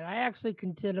 Sorry about that. I actually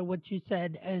consider what you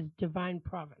said as divine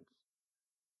providence.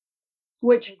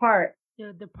 Which part?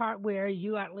 The part where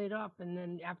you got laid off, and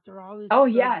then after all these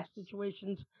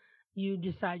situations, you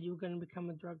decide you were going to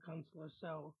become a drug counselor.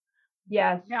 So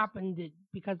yes, it happened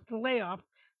because of the layoff.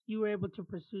 You were able to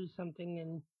pursue something,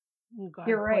 and God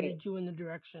pointed you in the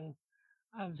direction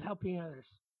of helping others.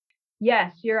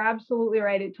 Yes, you're absolutely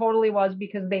right. It totally was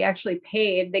because they actually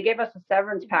paid. They gave us a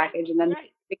severance package, and then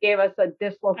they gave us a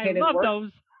dislocated work. I love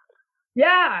those.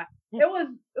 Yeah, it was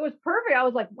perfect. I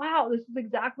was like, wow, this is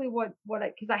exactly what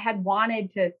because I had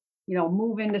wanted to,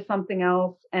 move into something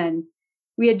else. And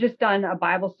we had just done a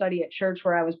Bible study at church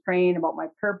where I was praying about my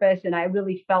purpose. And I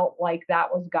really felt like that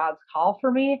was God's call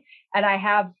for me. And I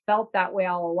have felt that way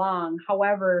all along.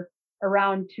 However,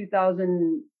 around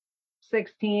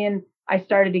 2016, I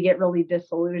started to get really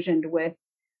disillusioned with,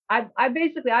 I've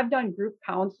done group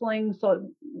counseling. So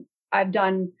I've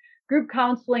done group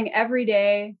counseling every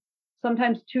day,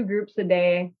 sometimes 2 groups a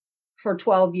day for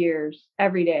 12 years,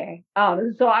 every day.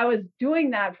 So I was doing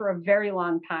that for a very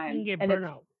long time. You get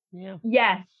burnout. Yeah.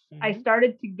 Yes. Mm-hmm. I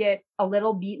started to get a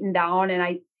little beaten down,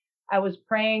 and I was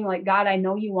praying like, God, I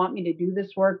know you want me to do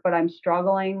this work, but I'm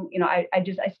struggling. I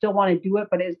still want to do it,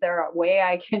 but is there a way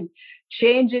I can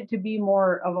change it to be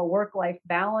more of a work-life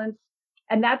balance?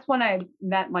 And that's when I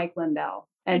met Mike Lindell.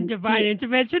 And divine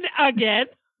intervention again.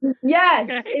 Yes.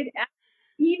 Okay.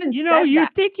 Even you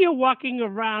think you're walking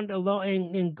around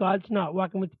alone and God's not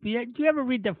walking with you. Do you ever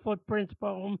read the Footprints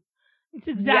poem? It's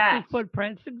exactly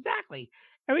footprints. Exactly.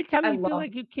 Every time you feel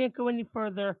like you can't go any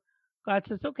further, God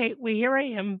says, okay, well, here I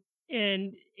am.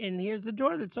 And here's the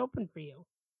door that's open for you.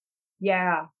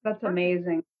 Yeah, that's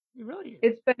amazing. It really is.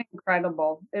 It's been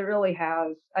incredible. It really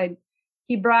has.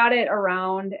 He brought it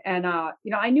around, and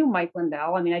I knew Mike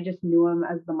Lindell. I mean, I just knew him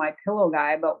as the My Pillow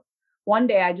guy, but one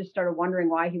day I just started wondering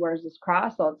why he wears this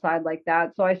cross outside like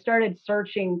that. So I started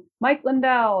searching Mike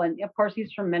Lindell, and of course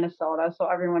he's from Minnesota, so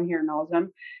everyone here knows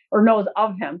him or knows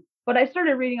of him. But I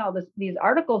started reading all these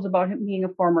articles about him being a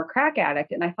former crack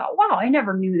addict, and I thought, wow, I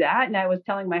never knew that. And I was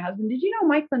telling my husband, did you know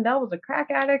Mike Lindell was a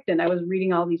crack addict? And I was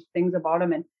reading all these things about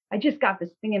him, and I just got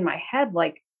this thing in my head,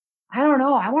 like, I don't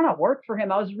know, I want to work for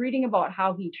him. I was reading about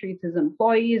how he treats his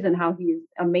employees and how he's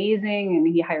amazing, and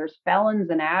he hires felons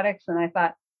and addicts. And I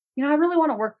thought, I really want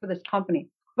to work for this company,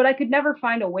 but I could never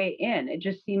find a way in. It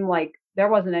just seemed like there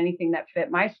wasn't anything that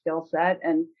fit my skill set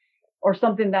or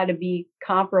something that'd be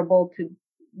comparable to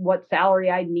what salary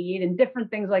I'd need and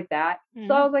different things like that. Mm-hmm.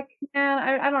 So I was like, man,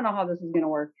 I don't know how this is going to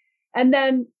work. And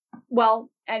then,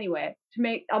 anyway,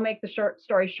 I'll make the short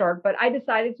story short, but I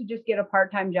decided to just get a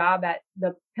part-time job at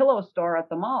the pillow store at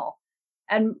the mall.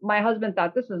 And my husband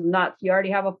thought, this is nuts. You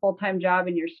already have a full-time job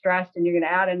and you're stressed and you're going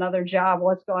to add another job.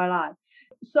 What's going on?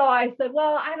 So I said,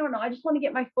 well, I don't know. I just want to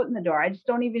get my foot in the door. I just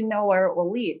don't even know where it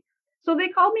will lead. So they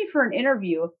called me for an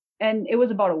interview, and it was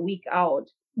about a week out.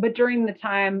 But during the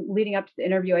time leading up to the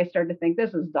interview, I started to think,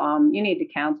 this is dumb. You need to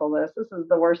cancel this. This is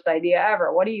the worst idea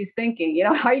ever. What are you thinking?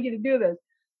 How are you going to do this?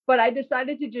 But I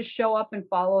decided to just show up and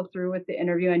follow through with the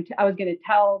interview. And I was going to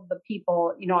tell the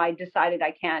people, I decided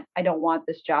I don't want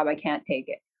this job. I can't take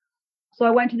it. So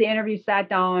I went to the interview, sat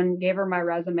down, gave her my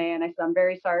resume, and I said, I'm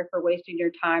very sorry for wasting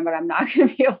your time, but I'm not going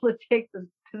to be able to take this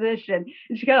position.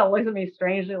 And she kind of looks at me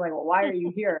strangely, like, well, why are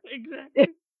you here?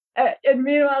 Exactly. And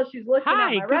meanwhile, she's looking at my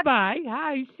resume. Goodbye.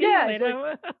 Hi, see you later.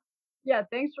 Like, yeah,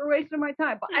 thanks for wasting my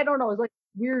time. But I don't know. It was like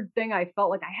a weird thing. I felt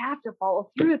like I have to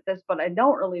follow through with this, but I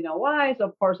don't really know why. So,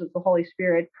 of course, it's the Holy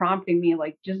Spirit prompting me,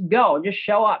 like, just go, just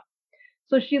show up.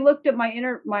 So she looked at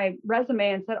my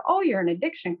resume and said, oh, you're an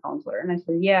addiction counselor. And I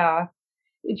said, yeah.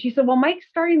 And she said, well, Mike's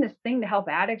starting this thing to help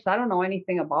addicts. I don't know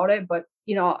anything about it, but,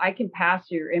 I can pass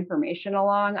your information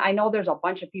along. I know there's a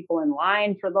bunch of people in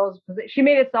line for those positions. She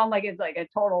made it sound like it's like a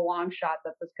total long shot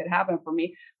that this could happen for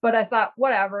me. But I thought,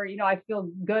 whatever, I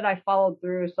feel good. I followed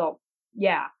through. So,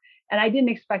 yeah. And I didn't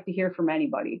expect to hear from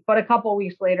anybody. But a couple of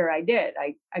weeks later, I did.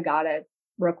 I got a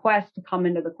request to come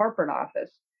into the corporate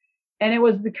office. And it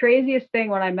was the craziest thing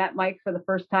when I met Mike for the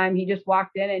first time. He just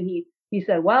walked in and he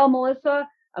said, well, Melissa,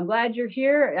 I'm glad you're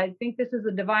here. I think this is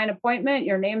a divine appointment.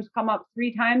 Your name's come up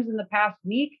 3 times in the past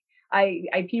week.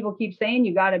 People keep saying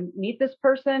you got to meet this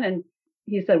person. And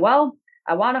he said, well,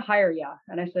 I want to hire you.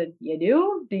 And I said, you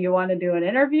do? Do you want to do an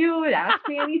interview and ask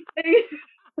me anything? It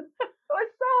was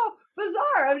so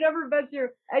bizarre. I've never been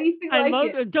through anything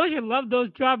like it. Don't you love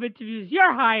those job interviews?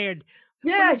 You're hired.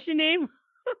 Yeah. What's your name?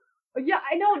 Yeah,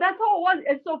 I know. That's how it was.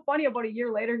 It's so funny. About a year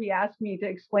later, he asked me to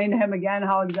explain to him again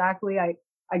how exactly I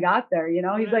got there.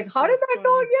 He's like, how did that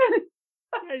go again?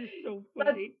 That is so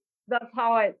funny. That's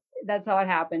how it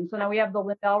happened. So now we have the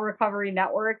Lindell Recovery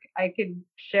Network. I could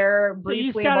share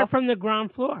briefly. So you started from the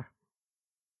ground floor.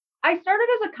 I started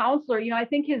as a counselor. I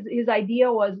think his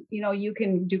idea was, you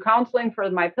can do counseling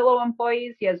for my Pillow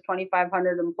employees. He has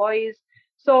 2,500 employees.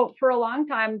 So for a long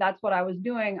time, that's what I was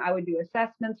doing. I would do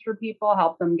assessments for people,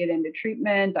 help them get into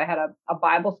treatment. I had a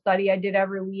Bible study I did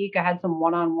every week. I had some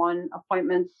one-on-one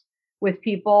appointments with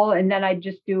people, and then I'd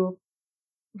just do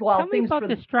Tell me about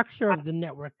the structure of the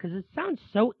network, because it sounds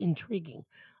so intriguing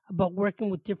about working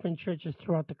with different churches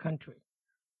throughout the country.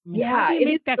 How do you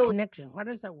make that connection? How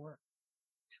does that work?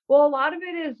 Well, a lot of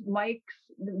it is Mike's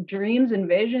dreams and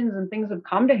visions and things have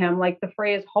come to him, like the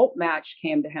phrase hope match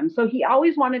came to him. So he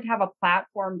always wanted to have a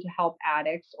platform to help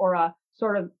addicts, or a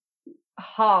sort of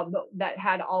hub that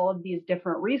had all of these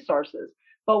different resources,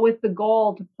 but with the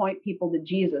goal to point people to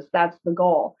Jesus. That's the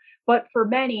goal. But for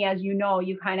many, as you know,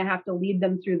 you kind of have to lead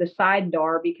them through the side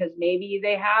door, because maybe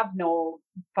they have no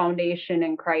foundation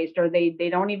in Christ, or they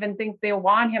don't even think they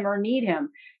want him or need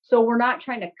him. So we're not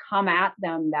trying to come at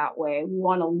them that way. We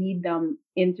want to lead them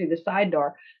in through the side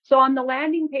door. So on the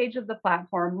landing page of the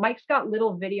platform, Mike's got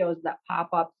little videos that pop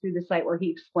up through the site where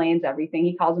he explains everything.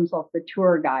 He calls himself the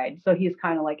tour guide. So he's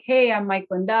kind of like, hey, I'm Mike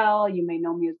Lindell. You may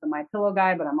know me as the My Pillow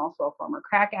guy, but I'm also a former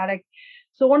crack addict.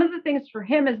 So one of the things for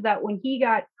him is that when he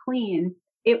got clean,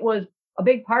 it was a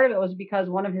big part of it was because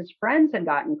one of his friends had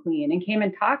gotten clean and came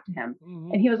and talked to him.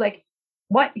 Mm-hmm. And he was like,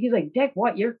 what? He's like, Dick,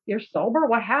 what? You're sober?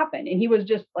 What happened? And he was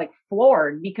just like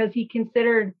floored, because he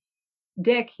considered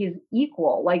Dick his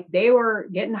equal. Like, they were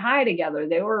getting high together.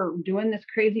 They were doing this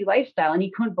crazy lifestyle, and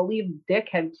he couldn't believe Dick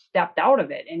had stepped out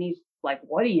of it. And he's like,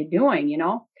 what are you doing?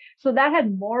 So that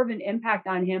had more of an impact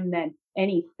on him than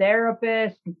any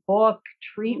therapist, book,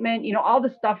 treatment, all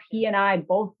the stuff he and I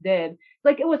both did.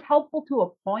 Like, it was helpful to a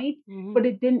point, mm-hmm. but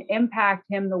it didn't impact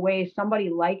him the way somebody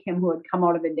like him who had come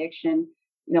out of addiction,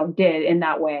 did in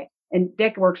that way. And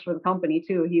Dick works for the company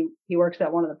too. He works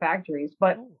at one of the factories.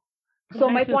 But so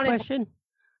Mike wanted question.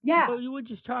 Yeah. So you were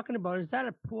just talking about, is that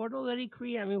a portal that he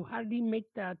created? I mean, how did he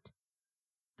make that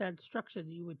structure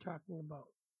that you were talking about?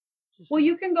 Well,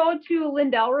 you can go to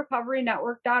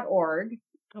lindellrecoverynetwork.org.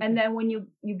 Okay. And then when you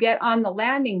get on the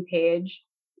landing page,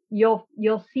 you'll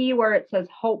see where it says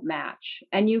Hope Match,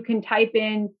 and you can type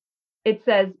in, it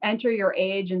says enter your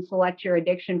age and select your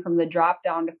addiction from the drop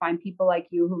down to find people like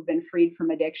you who've been freed from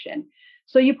addiction.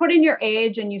 So you put in your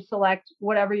age and you select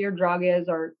whatever your drug is,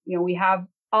 or we have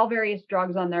all various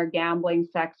drugs on there: gambling,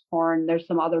 sex, porn. There's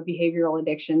some other behavioral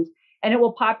addictions, and it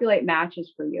will populate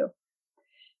matches for you.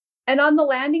 And on the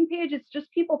landing page, it's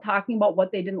just people talking about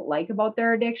what they didn't like about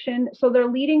their addiction. So they're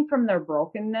leading from their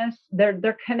brokenness.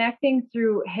 They're connecting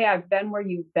through, hey, I've been where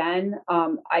you've been.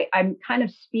 I'm kind of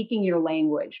speaking your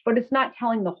language, but it's not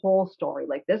telling the whole story.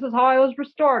 Like, this is how I was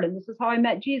restored, and this is how I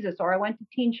met Jesus, or I went to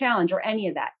Teen Challenge, or any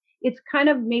of that. It's kind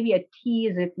of maybe a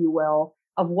tease, if you will,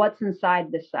 of what's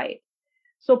inside the site.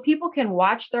 So people can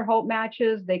watch their hope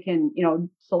matches. They can,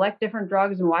 select different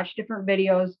drugs and watch different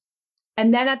videos.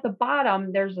 And then at the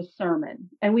bottom, there's a sermon,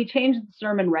 and we change the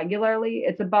sermon regularly.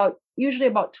 It's usually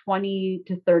about 20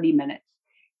 to 30 minutes.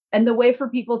 And the way for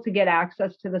people to get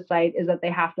access to the site is that they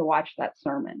have to watch that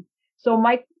sermon. So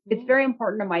Mike, it's very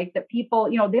important to Mike that people,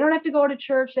 they don't have to go to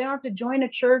church. They don't have to join a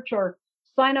church or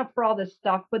sign up for all this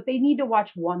stuff, but they need to watch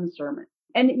one sermon.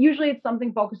 And usually it's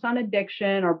something focused on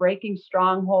addiction or breaking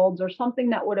strongholds or something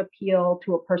that would appeal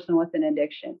to a person with an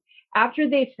addiction. After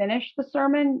they finish the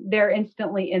sermon, they're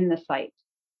instantly in the site.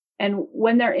 And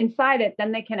when they're inside it,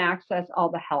 then they can access all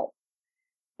the help.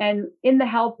 And in the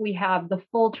help, we have the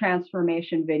full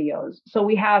transformation videos. So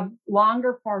we have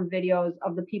longer form videos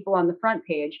of the people on the front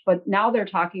page, but now they're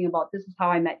talking about, this is how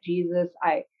I met Jesus.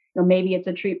 Maybe it's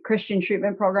a Christian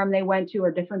treatment program they went to,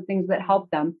 or different things that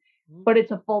helped them, but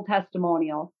it's a full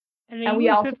testimonial. And we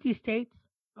also 50 states?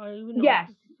 Yes.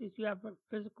 50 states, you have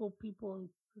physical people in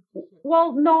 50 states.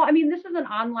 Well, no, this is an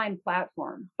online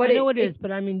platform. But I know it is,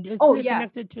 but it's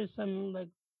connected to some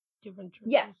different churches.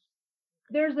 Yes.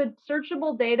 There's a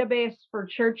searchable database for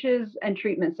churches and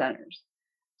treatment centers.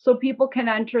 So people can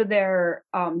enter their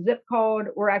zip code.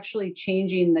 We're actually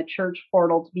changing the church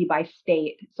portal to be by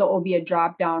state. So it will be a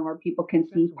drop down where people can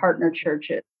see partner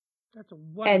churches. That's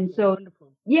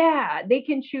wonderful. Yeah, they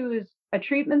can choose a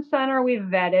treatment center we've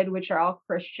vetted, which are all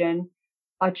Christian,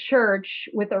 a church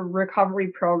with a recovery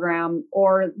program,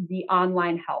 or the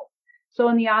online help. So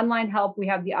in the online help, we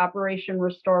have the Operation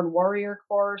Restored Warrior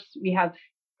course. We have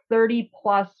 30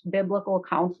 plus biblical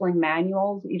counseling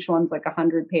manuals. Each one's like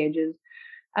 100 pages.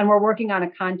 And we're working on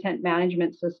a content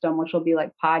management system, which will be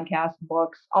like podcasts,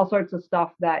 books, all sorts of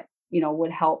stuff that,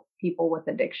 would help people with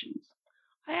addictions.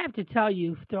 I have to tell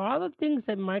you, through all the things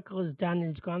that Michael has done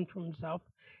and has gone through himself,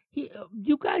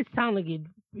 you guys sound like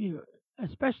you,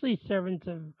 especially servants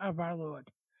of our Lord,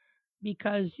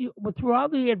 because through all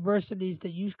the adversities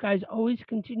that you guys always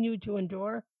continue to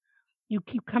endure, you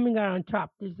keep coming out on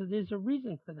top. There's a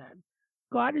reason for that.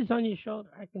 God is on your shoulder.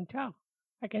 I can tell.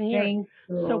 I can hear it.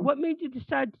 So what made you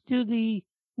decide to do the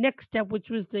next step, which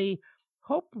was the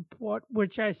Hope Report,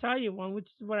 which I saw you on, which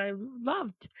is what I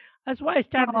loved. That's why I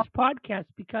started this podcast,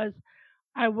 because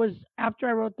after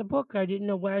I wrote the book, I didn't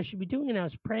know what I should be doing, and I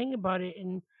was praying about it.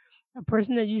 And a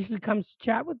person that usually comes to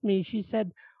chat with me, she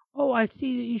said, "Oh, I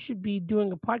see that you should be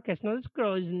doing a podcast." Now, this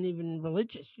girl isn't even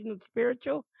religious. She's not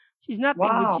spiritual. She's nothing.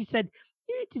 Wow. But she said,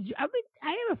 "You need to. I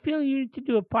have a feeling you need to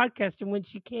do a podcast." And when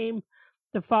she came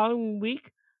the following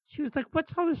week, she was like,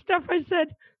 "What's all this stuff?" I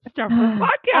said, "Start for a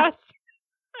podcast."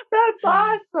 That's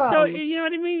awesome. So, you know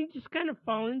what I mean? You just kind of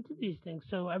fall into these things.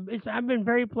 So I've been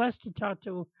very blessed to talk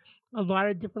to a lot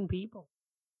of different people.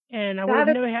 And I would have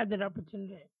never had that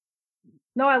opportunity.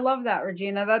 No, I love that,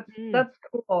 Regina. That's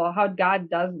cool how God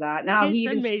does that. Now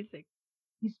it's amazing.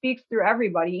 He speaks through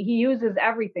everybody. He uses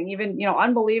everything, even,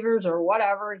 unbelievers or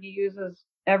whatever. He uses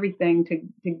everything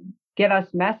to get us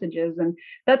messages. And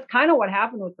that's kind of what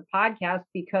happened with the podcast,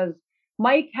 because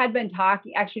Mike had been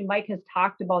talking. Actually, Mike has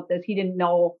talked about this. He didn't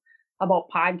know about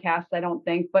podcasts, I don't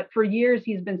think. But for years,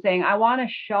 he's been saying, I want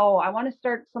to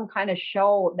start some kind of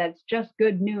show that's just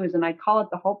good news. And I call it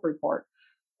the Hope Report.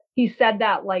 He said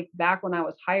that like back when I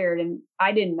was hired, and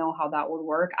I didn't know how that would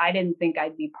work. I didn't think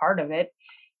I'd be part of it.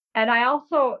 And I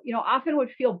also, often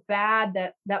would feel bad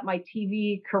that my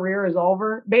TV career is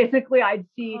over. Basically, I'd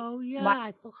see,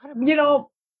 I forgot about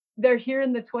they're here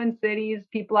in the Twin Cities,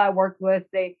 people I worked with,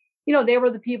 they were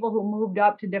the people who moved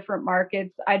up to different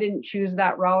markets. I didn't choose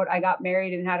that route. I got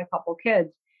married and had a couple kids.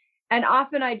 And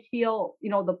often I'd feel,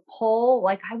 the pull,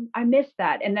 like I miss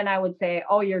that. And then I would say,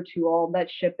 oh, you're too old. That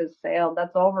ship has sailed.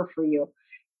 That's over for you.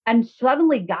 And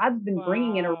suddenly God's been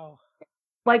bringing it around,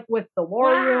 like with the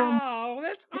War Room. Wow,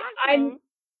 that's awesome.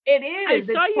 It is.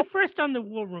 I saw you first on the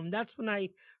War Room. That's when I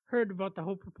heard about the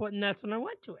Hope Report, and that's when I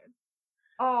went to it.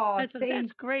 Oh, that's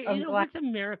great. It's a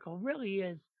miracle. It really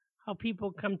is, how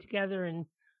people come together and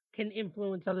can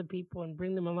influence other people and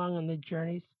bring them along on their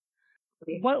journeys.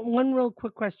 One real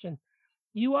quick question.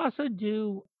 You also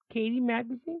do Katie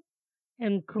Magazine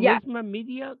and Charisma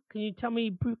Media. Can you tell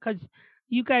me, because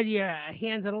you got your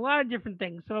hands on a lot of different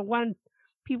things, so I want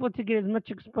people to get as much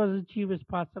exposure to you as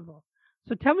possible.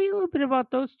 So tell me a little bit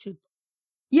about those two.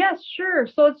 Yes, sure.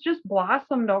 So it's just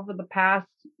blossomed over the past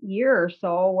year or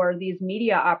so where these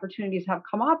media opportunities have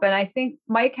come up. And I think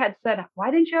Mike had said,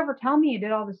 "Why didn't you ever tell me you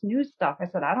did all this news stuff?" I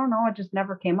said, "I don't know. It just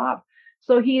never came up."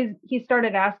 So he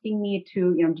started asking me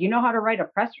to, do you know how to write a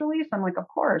press release? I'm like, of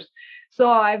course.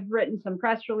 So I've written some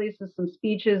press releases, some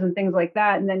speeches and things like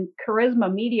that. And then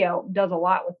Charisma Media does a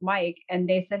lot with Mike. And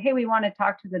they said, "Hey, we want to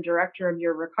talk to the director of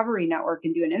your recovery network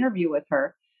and do an interview with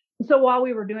her." So while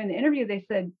we were doing the interview, they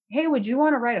said, "Hey, would you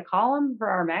want to write a column for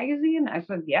our magazine?" I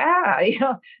said,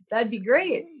 "Yeah, that'd be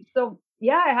great." So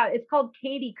yeah, it's called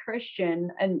Katie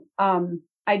Christian, and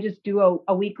I just do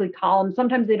a weekly column.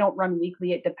 Sometimes they don't run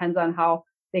weekly; it depends on how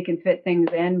they can fit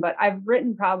things in. But I've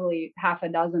written probably half a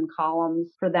dozen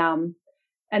columns for them.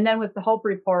 And then with the Hope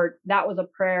Report, that was a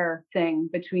prayer thing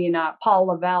between Paul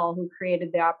Lavelle, who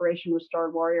created the Operation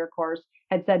Restored Warrior course,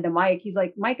 had said to Mike, he's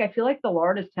like, "Mike, I feel like the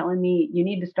Lord is telling me you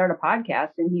need to start a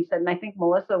podcast." And he said, "And I think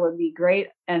Melissa would be great."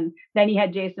 And then he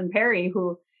had Jason Perry,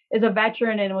 who is a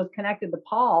veteran and was connected to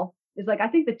Paul, is like, "I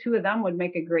think the two of them would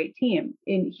make a great team."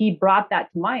 And he brought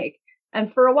that to Mike.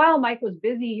 And for a while, Mike was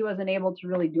busy. He wasn't able to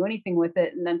really do anything with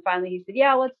it. And then finally he said,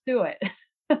 "Yeah, let's do it."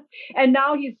 And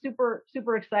now he's super,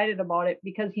 super excited about it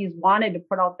because he's wanted to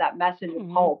put out that message of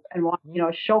hope and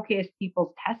showcase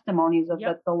people's testimonies of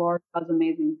that the Lord does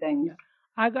amazing things. Yeah.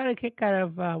 I got a kick out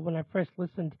of when I first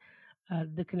listened.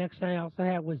 The connection I also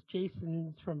had was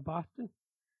Jason's from Boston.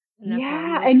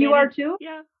 And you are too?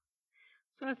 Yeah.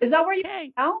 So I said, is that where you are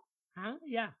now? Huh?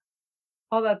 Yeah.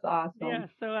 Oh, that's awesome. Yeah.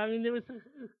 So I mean, there was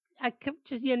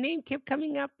your name kept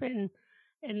coming up and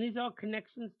these all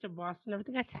connections to Boston and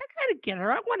everything. I said, I gotta get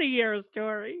her. I want to hear her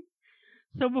story.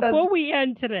 So before we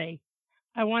end today,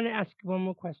 I want to ask you one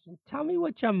more question. Tell me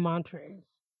what your mantra is.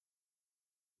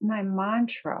 My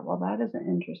mantra? Well, that is an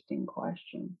interesting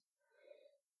question.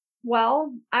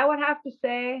 Well, I would have to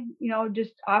say,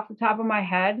 just off the top of my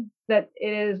head, that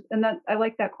it is, and that I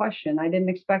like that question. I didn't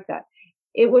expect that.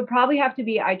 It would probably have to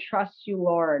be, "I trust you,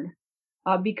 Lord."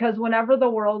 Because whenever the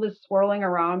world is swirling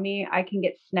around me, I can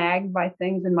get snagged by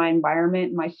things in my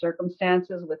environment, my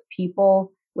circumstances, with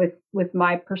people, with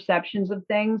my perceptions of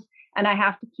things. And I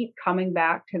have to keep coming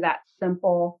back to that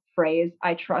simple phrase,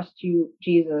 "I trust you,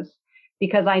 Jesus,"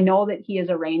 because I know that he is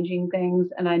arranging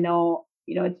things. And I know,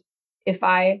 if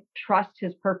I trust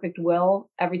his perfect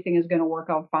will, everything is going to work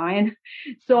out fine.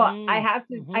 So I had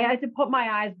to put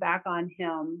my eyes back on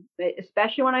him,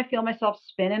 especially when I feel myself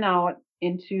spinning out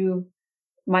into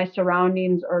my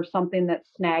surroundings or something that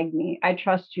snagged me. "I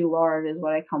trust you, Lord," is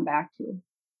what I come back to.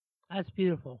 That's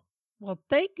beautiful. Well,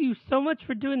 thank you so much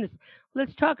for doing this.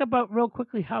 Let's talk about real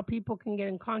quickly how people can get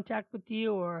in contact with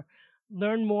you or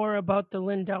learn more about the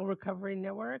Lindell Recovery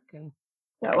Network and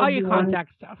all your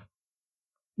contact stuff.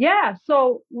 Yeah,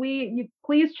 so you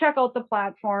please check out the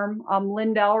platform,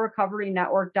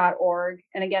 lindellrecoverynetwork.org.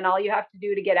 And again, all you have to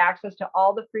do to get access to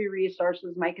all the free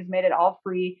resources, Mike has made it all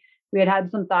free. We had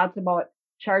some thoughts about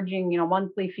charging,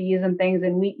 monthly fees and things,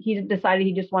 and he decided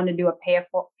he just wanted to do a pay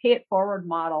it forward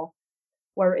model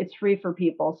where it's free for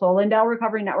people. So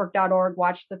lindellrecoverynetwork.org,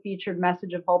 watch the featured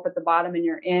message of hope at the bottom and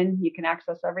you're in. You can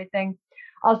access everything.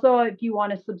 Also, if you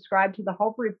want to subscribe to the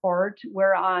Hope Report,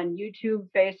 we're on YouTube,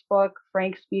 Facebook,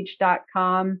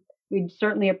 frankspeech.com. We'd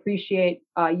certainly appreciate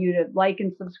you to like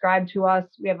and subscribe to us.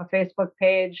 We have a Facebook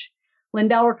page.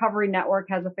 Lindell Recovery Network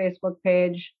has a Facebook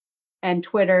page, and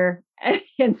Twitter and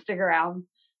Instagram.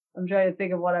 I'm trying to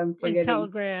think of what I'm forgetting. And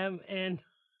Telegram and...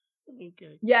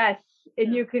 Okay. Yes,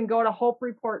 and you can go to Hope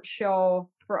Report Show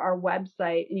for our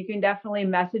website, and you can definitely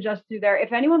message us through there.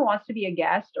 If anyone wants to be a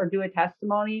guest or do a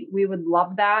testimony, we would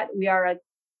love that. We are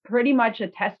pretty much a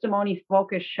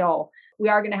testimony-focused show. We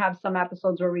are going to have some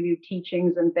episodes where we do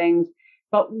teachings and things,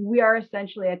 but we are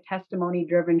essentially a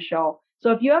testimony-driven show.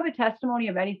 So if you have a testimony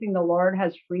of anything the Lord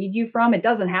has freed you from, it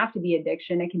doesn't have to be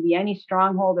addiction. It can be any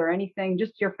stronghold or anything.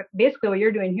 Just basically what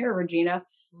you're doing here, Regina.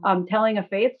 Telling a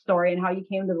faith story and how you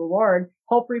came to the Lord,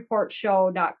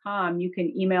 hopereportshow.com. You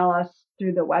can email us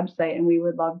through the website and we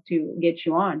would love to get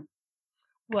you on.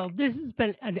 Well, this has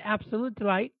been an absolute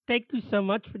delight. Thank you so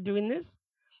much for doing this.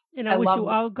 And I wish you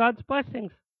all God's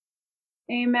blessings.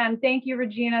 Amen. Thank you,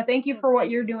 Regina. Thank you for what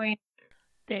you're doing.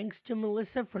 Thanks to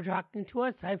Melissa for talking to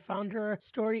us. I found her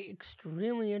story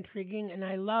extremely intriguing, and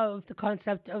I love the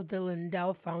concept of the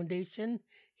Lindell Foundation.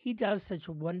 He does such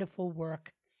wonderful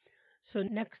work. So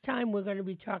next time we're going to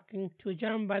be talking to a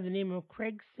gentleman by the name of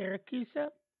Craig Syracusa,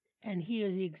 and he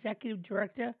is the executive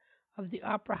director of the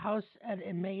Opera House at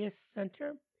Emmaus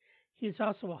Center. He is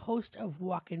also a host of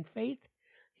Walk in Faith.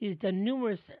 He's done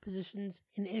numerous positions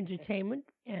in entertainment,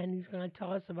 and he's going to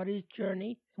tell us about his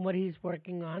journey and what he's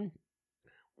working on.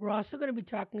 We're also going to be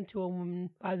talking to a woman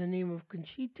by the name of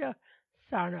Conchita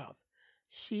Sarnov.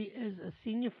 She is a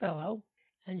senior fellow,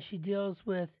 and she deals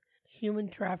with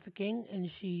human trafficking, and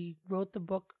she wrote the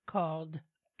book called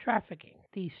Trafficking,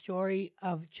 the story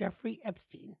of Jeffrey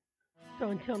Epstein. So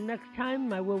until next time,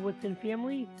 my Will Within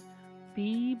family,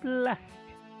 be blessed.